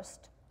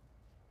first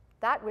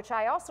that which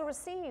I also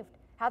received,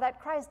 how that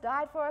Christ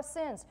died for our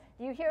sins.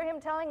 Do you hear him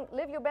telling,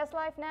 live your best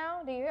life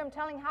now? Do you hear him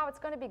telling how it's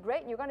going to be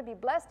great and you're going to be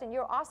blessed and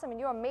you're awesome and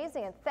you're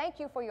amazing and thank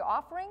you for your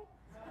offering?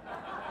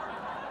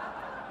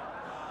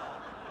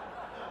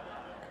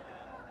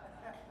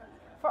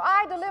 For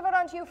I delivered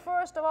unto you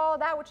first of all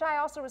that which I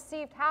also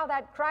received, how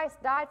that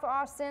Christ died for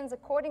our sins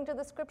according to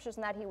the Scriptures,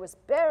 and that he was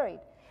buried,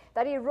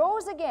 that he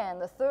rose again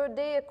the third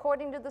day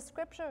according to the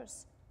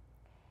Scriptures.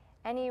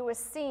 And he was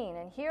seen,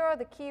 and here are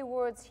the key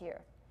words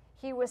here.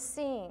 He was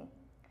seen.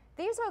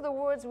 These are the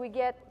words we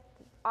get,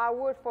 our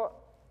word for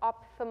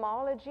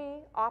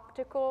ophthalmology,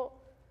 optical.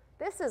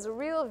 This is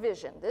real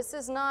vision. This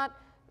is not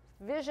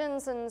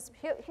visions, and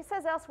he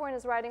says elsewhere in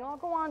his writing, I'll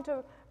go on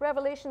to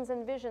revelations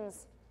and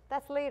visions.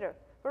 That's later.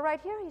 But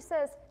right here he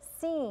says,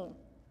 seen.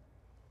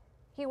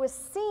 He was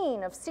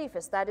seen of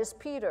Cephas, that is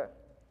Peter,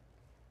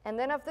 and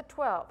then of the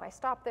 12. I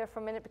stopped there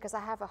for a minute because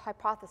I have a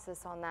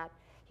hypothesis on that.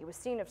 He was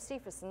seen of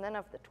Cephas and then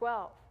of the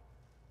 12.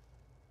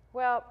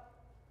 Well,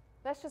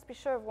 let's just be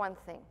sure of one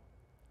thing.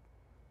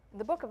 In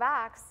the book of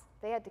Acts,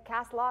 they had to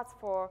cast lots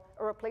for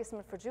a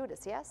replacement for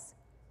Judas, yes?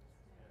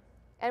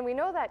 And we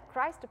know that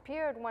Christ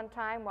appeared one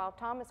time while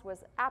Thomas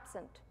was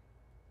absent.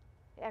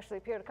 He actually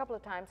appeared a couple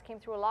of times, came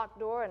through a locked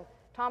door, and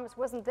Thomas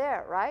wasn't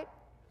there, right?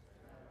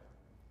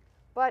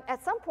 But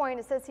at some point,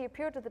 it says he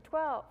appeared to the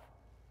 12.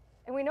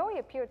 And we know he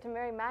appeared to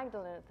Mary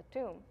Magdalene at the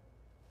tomb.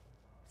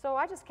 So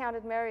I just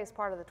counted Mary as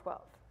part of the 12.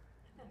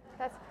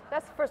 That's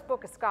the first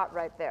book of Scott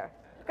right there.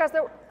 Because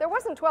there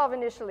wasn't 12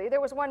 initially.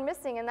 There was one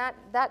missing, and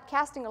that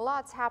casting of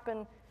lots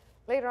happened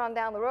later on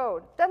down the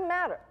road. Doesn't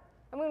matter.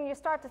 I mean, when you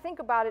start to think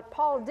about it,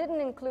 Paul didn't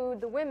include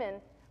the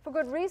women for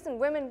good reason.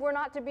 Women were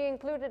not to be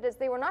included as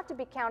they were not to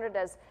be counted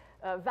as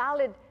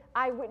valid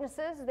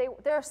eyewitnesses.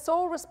 Their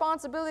sole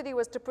responsibility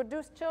was to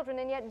produce children,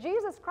 and yet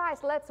Jesus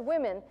Christ lets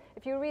women,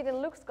 if you read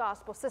in Luke's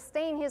gospel,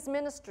 sustain his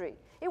ministry.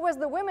 It was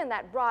the women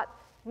that brought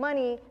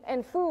money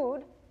and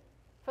food,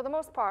 for the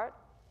most part.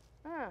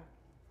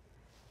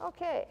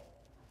 Okay.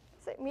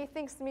 So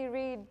methinks me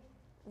read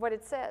what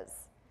it says.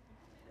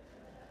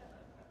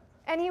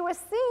 And he was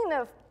seen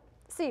of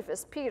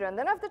Cephas, Peter, and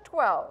then of the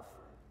 12.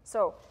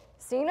 So,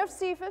 seen of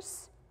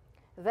Cephas,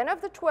 then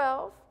of the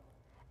 12.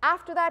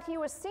 After that, he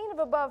was seen of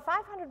above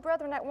 500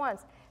 brethren at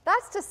once.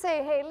 That's to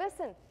say, hey,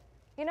 listen,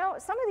 you know,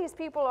 some of these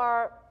people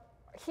are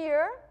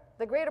here,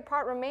 the greater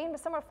part remain, but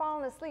some are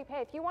falling asleep.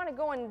 Hey, if you want to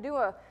go and do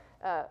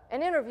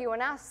an interview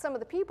and ask some of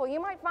the people,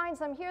 you might find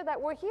some here that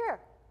were here.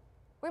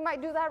 We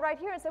might do that right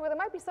here and say, well, there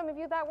might be some of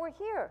you that were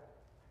here.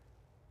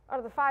 Out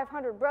of the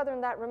 500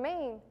 brethren that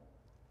remain.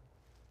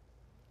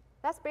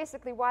 That's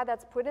basically why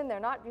that's put in there.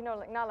 Not, you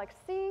know, not like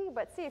see,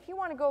 but see, if you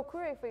want to go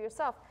query for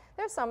yourself,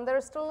 there's some that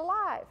are still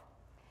alive.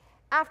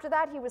 After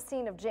that, he was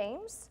seen of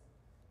James.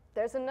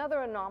 There's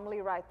another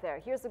anomaly right there.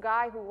 Here's a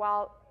guy who,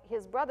 while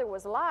his brother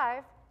was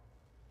alive,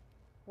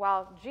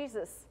 while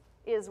Jesus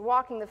is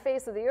walking the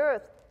face of the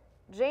earth,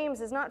 James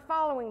is not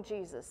following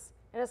Jesus.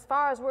 And as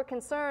far as we're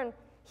concerned,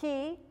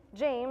 he,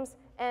 James,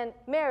 and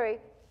Mary,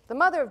 the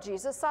mother of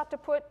Jesus, sought to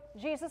put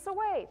Jesus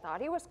away,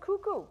 thought he was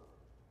cuckoo.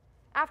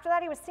 After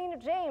that, he was seen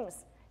of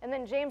James, and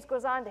then James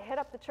goes on to head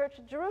up the church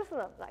at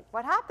Jerusalem. Like,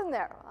 what happened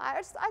there?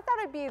 I thought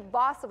I'd be the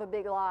boss of a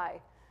big lie.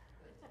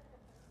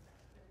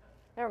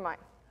 Never mind.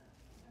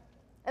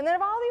 And then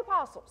of all the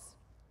apostles,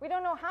 we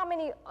don't know how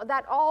many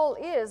that all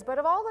is, but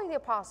of all of the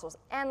apostles,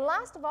 and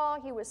last of all,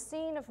 he was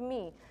seen of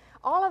me.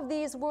 All of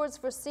these words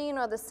for seen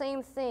are the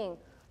same thing.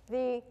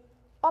 The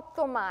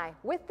optomai,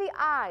 with the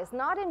eyes,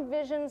 not in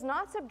visions,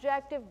 not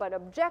subjective, but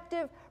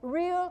objective,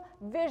 real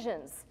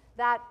visions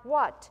that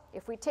what?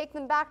 If we take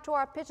them back to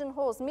our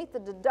pigeonholes, meet the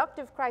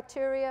deductive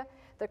criteria,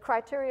 the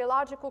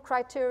criteriological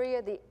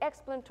criteria, the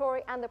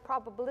explanatory, and the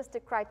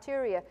probabilistic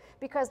criteria,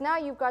 because now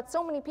you've got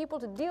so many people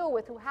to deal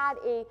with who had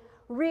a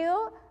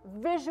real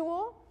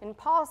visual. In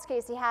Paul's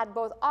case, he had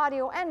both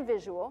audio and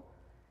visual,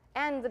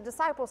 and the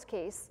disciples'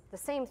 case, the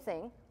same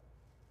thing.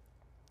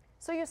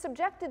 So you're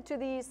subjected to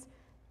these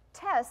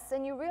tests,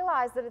 and you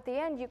realize that at the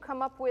end you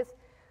come up with,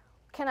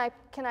 can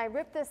I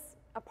rip this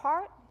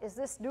apart? Is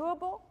this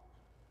doable?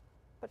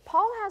 But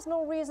Paul has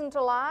no reason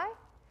to lie.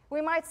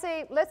 We might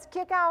say, let's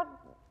kick out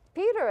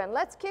Peter, and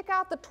let's kick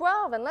out the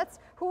 12, and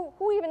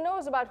who even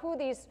knows about who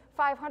these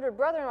 500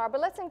 brethren are, but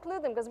let's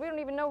include them because we don't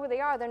even know who they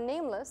are. They're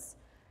nameless.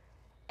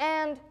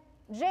 And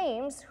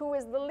James, who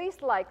is the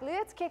least likely,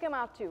 let's kick him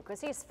out too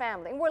because he's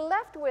family. And we're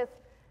left with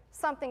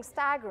something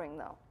staggering,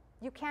 though.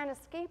 You can't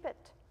escape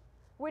it,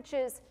 which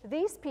is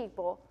these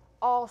people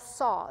all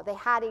saw. They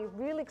had a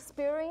real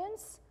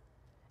experience,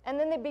 and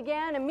then they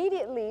began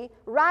immediately,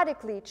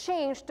 radically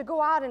changed to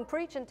go out and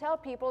preach and tell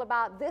people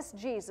about this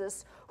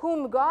Jesus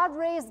whom God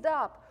raised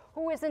up,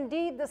 who is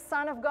indeed the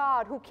Son of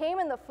God, who came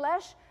in the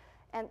flesh,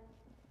 and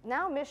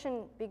now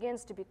mission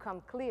begins to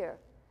become clear.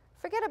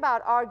 Forget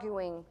about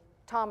arguing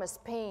Thomas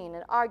Paine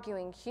and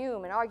arguing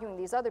Hume and arguing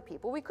these other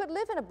people. We could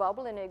live in a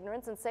bubble in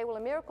ignorance and say, well,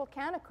 a miracle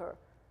can occur,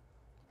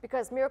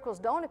 because miracles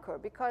don't occur,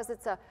 because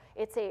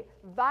it's a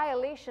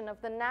violation of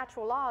the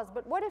natural laws.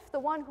 But what if the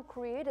one who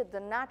created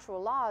the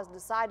natural laws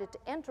decided to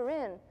enter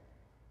in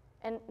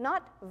and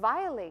not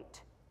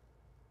violate,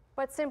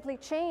 but simply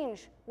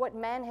change what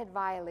man had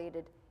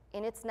violated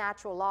in its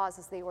natural laws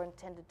as they were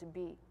intended to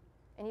be?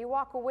 And you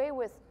walk away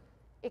with,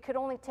 it could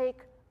only take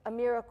a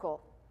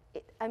miracle.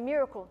 A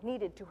miracle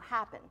needed to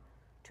happen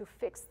to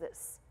fix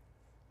this.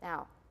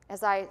 Now,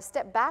 as I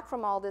step back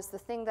from all this, the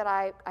thing that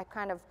I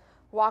kind of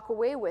walk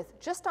away with,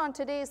 just on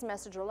today's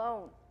message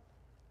alone,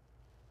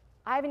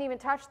 I haven't even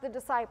touched the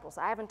disciples.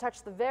 I haven't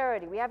touched the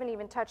verity. We haven't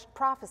even touched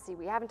prophecy.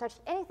 We haven't touched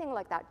anything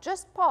like that.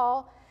 Just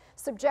Paul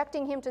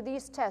subjecting him to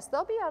these tests.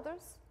 There'll be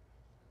others.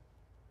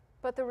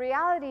 But the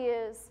reality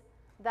is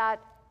that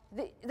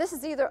this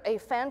is either a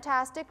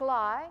fantastic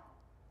lie,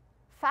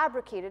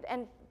 fabricated,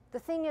 and the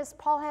thing is,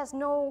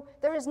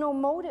 there is no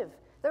motive.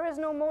 There is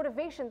no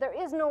motivation. There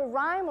is no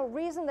rhyme or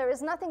reason. There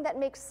is nothing that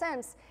makes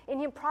sense in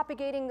him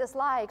propagating this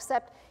lie,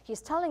 except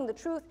he's telling the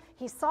truth.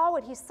 He saw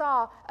what he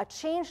saw, a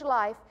changed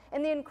life.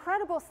 And the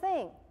incredible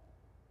thing,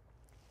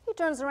 he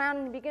turns around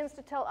and begins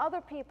to tell other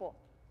people,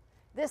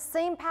 this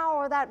same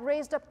power that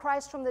raised up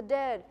Christ from the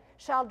dead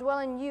shall dwell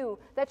in you,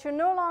 that you're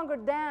no longer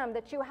damned,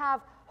 that you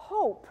have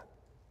hope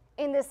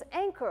in this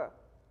anchor,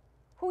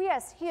 who,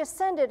 yes, he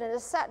ascended and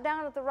is sat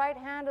down at the right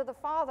hand of the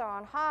Father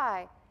on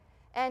high,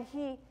 and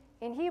he,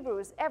 in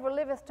Hebrews, ever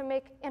liveth to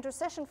make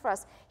intercession for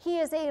us. He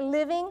is a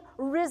living,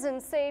 risen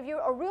Savior,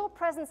 a real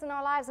presence in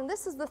our lives. And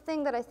this is the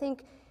thing that I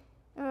think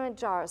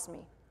jars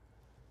me.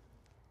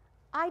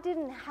 I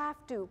didn't have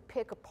to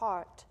pick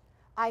apart.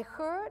 I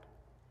heard,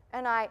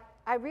 and I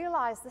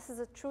realized this is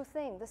a true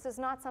thing. This is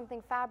not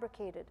something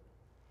fabricated.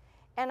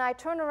 And I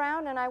turn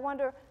around and I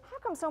wonder, how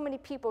come so many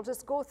people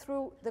just go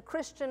through the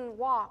Christian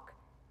walk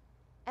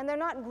and they're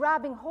not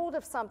grabbing hold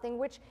of something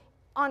which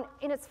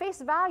in its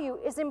face value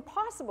is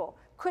impossible,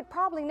 could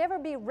probably never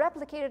be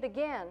replicated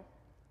again,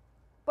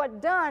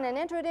 but done and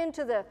entered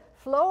into the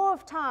flow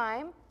of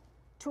time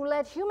to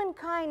let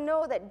humankind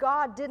know that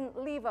God didn't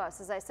leave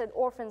us, as I said,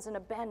 orphans and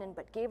abandoned,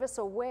 but gave us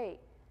away.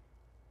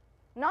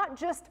 Not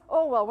just,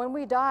 oh, well, when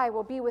we die,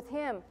 we'll be with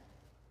him.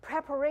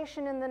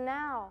 Preparation in the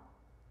now.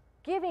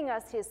 Giving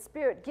us his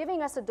spirit,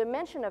 giving us a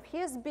dimension of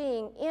his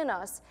being in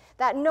us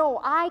that, no,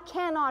 I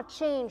cannot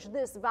change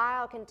this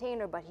vile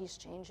container, but he's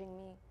changing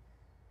me.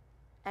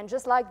 And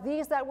just like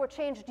these that were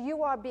changed,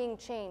 you are being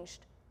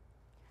changed.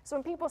 So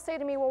when people say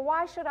to me, well,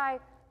 why should I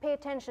pay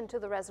attention to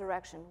the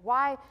resurrection?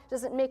 Why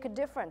does it make a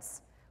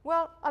difference?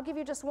 Well, I'll give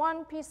you just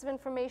one piece of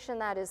information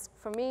that is,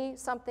 for me,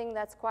 something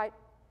that's quite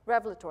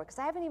revelatory, because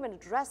I haven't even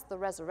addressed the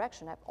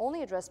resurrection. I've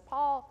only addressed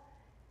Paul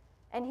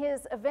and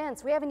his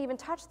events. We haven't even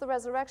touched the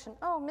resurrection.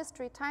 Oh,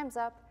 mystery, time's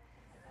up.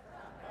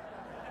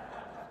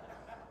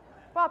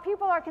 While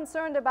people are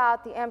concerned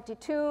about the empty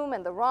tomb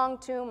and the wrong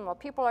tomb, while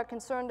people are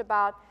concerned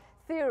about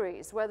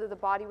theories, whether the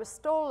body was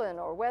stolen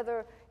or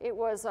whether it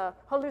was a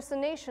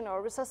hallucination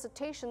or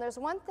resuscitation, there's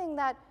one thing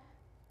that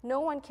no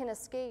one can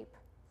escape.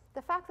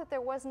 The fact that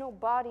there was no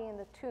body in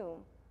the tomb.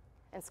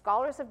 And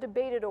scholars have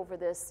debated over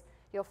this.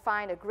 You'll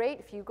find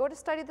if you go to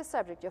study the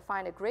subject, you'll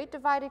find a great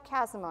divided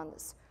chasm on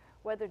this.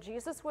 whether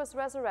Jesus was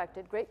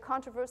resurrected, great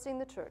controversy in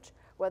the church,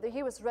 whether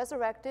he was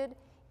resurrected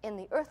in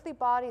the earthly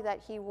body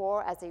that he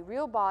wore as a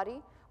real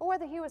body, or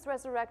whether he was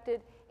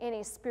resurrected in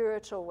a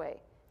spiritual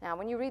way. Now,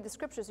 when you read the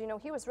scriptures, you know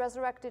he was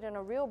resurrected in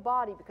a real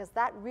body because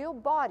that real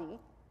body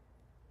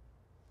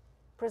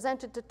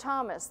presented to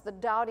Thomas, the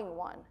doubting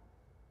one,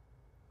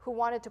 who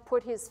wanted to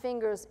put his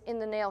fingers in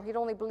the nail, he'd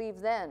only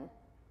believed then,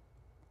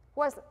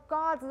 was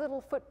God's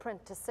little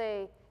footprint to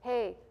say,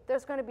 hey,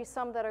 there's going to be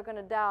some that are going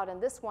to doubt,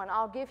 and this one,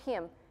 I'll give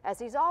him, as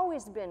he's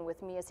always been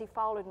with me, as he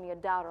followed me, a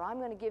doubter, I'm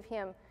going to give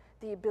him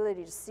the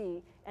ability to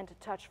see and to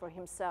touch for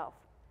himself.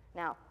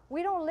 Now,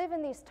 we don't live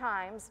in these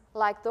times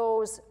like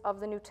those of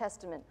the New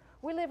Testament.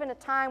 We live in a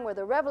time where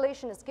the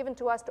revelation is given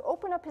to us to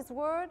open up his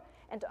word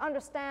and to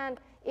understand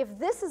if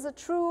this is a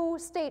true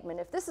statement,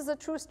 if this is a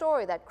true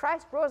story, that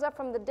Christ rose up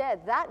from the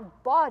dead, that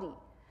body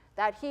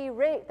that he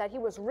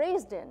was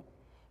raised in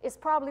is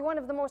probably one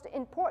of the most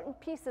important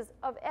pieces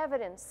of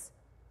evidence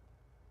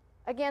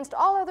against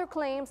all other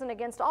claims and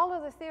against all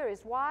other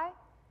theories. Why?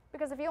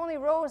 Because if he only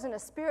rose in a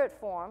spirit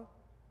form,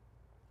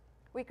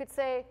 we could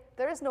say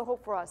there is no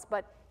hope for us.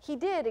 But he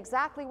did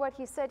exactly what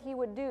he said he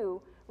would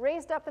do,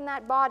 raised up in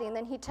that body, and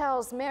then he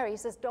tells Mary, he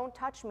says, don't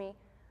touch me,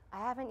 I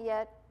haven't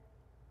yet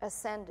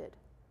ascended.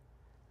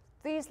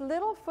 These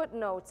little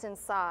footnotes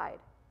inside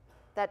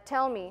that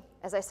tell me,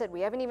 as I said,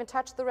 we haven't even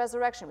touched the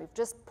resurrection. We've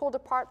just pulled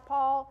apart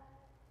Paul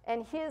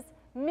and his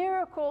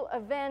miracle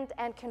event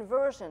and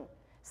conversion,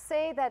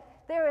 say that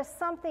there is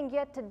something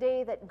yet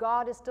today that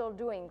God is still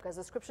doing, because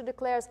the scripture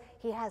declares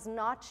he has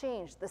not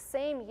changed, the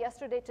same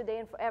yesterday, today,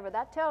 and forever.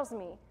 That tells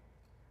me,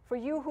 for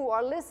you who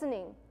are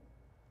listening,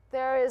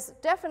 there is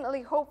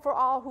definitely hope for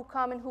all who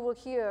come and who will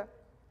hear.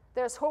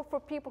 There's hope for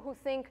people who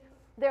think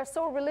they're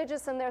so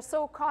religious and they're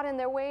so caught in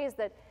their ways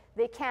that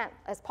they can't,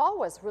 as Paul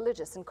was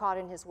religious and caught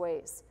in his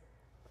ways.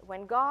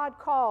 When God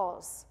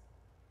calls,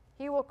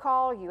 he will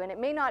call you, and it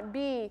may not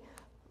be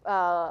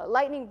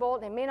lightning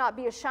bolt, and it may not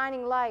be a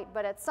shining light,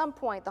 but at some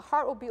point the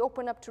heart will be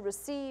opened up to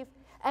receive,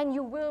 and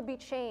you will be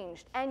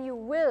changed, and you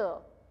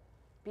will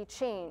be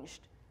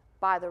changed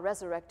by the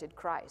resurrected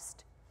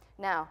Christ.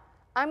 Now,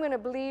 I'm going to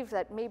believe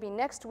that maybe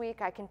next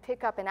week I can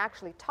pick up and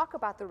actually talk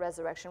about the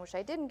resurrection, which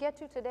I didn't get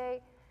to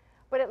today,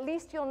 but at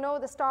least you'll know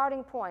the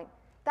starting point.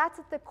 That's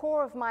at the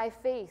core of my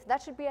faith.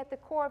 That should be at the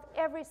core of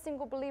every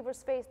single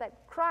believer's faith,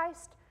 that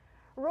Christ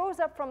rose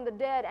up from the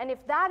dead. And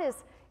if that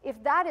is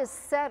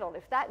settled,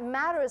 if that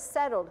matter is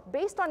settled,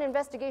 based on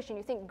investigation,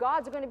 you think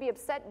God's going to be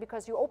upset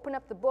because you open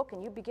up the book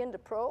and you begin to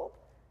probe?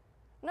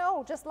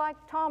 No, just like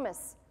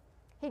Thomas,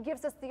 he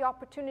gives us the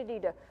opportunity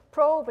to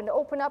probe and to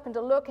open up and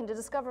to look and to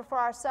discover for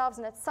ourselves,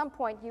 and at some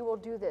point you will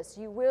do this.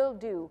 You will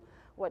do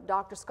what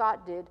Dr.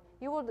 Scott did.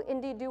 You will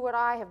indeed do what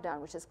I have done,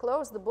 which is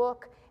close the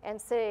book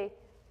and say,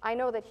 I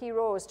know that he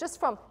rose. Just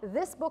from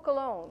this book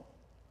alone,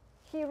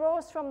 he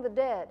rose from the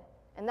dead.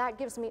 And that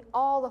gives me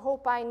all the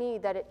hope I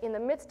need, that in the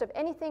midst of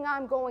anything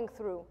I'm going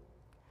through,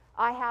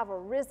 I have a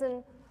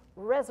risen,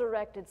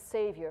 resurrected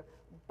Savior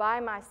by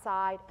my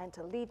side and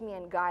to lead me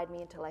and guide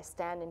me until I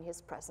stand in his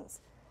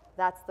presence.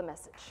 That's the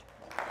message.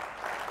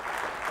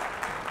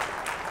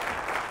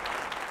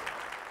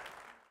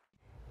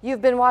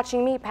 You've been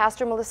watching me,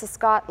 Pastor Melissa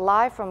Scott,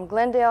 live from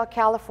Glendale,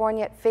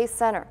 California at Faith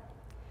Center.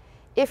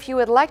 If you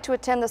would like to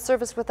attend the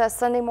service with us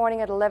Sunday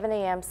morning at 11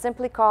 a.m.,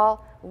 simply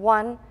call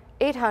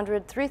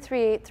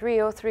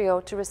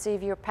 1-800-338-3030 to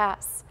receive your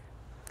pass.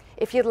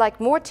 If you'd like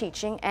more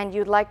teaching and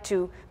you'd like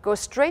to go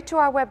straight to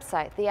our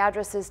website, the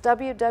address is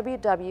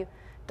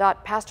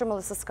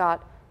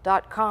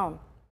www.pastormelissascott.com.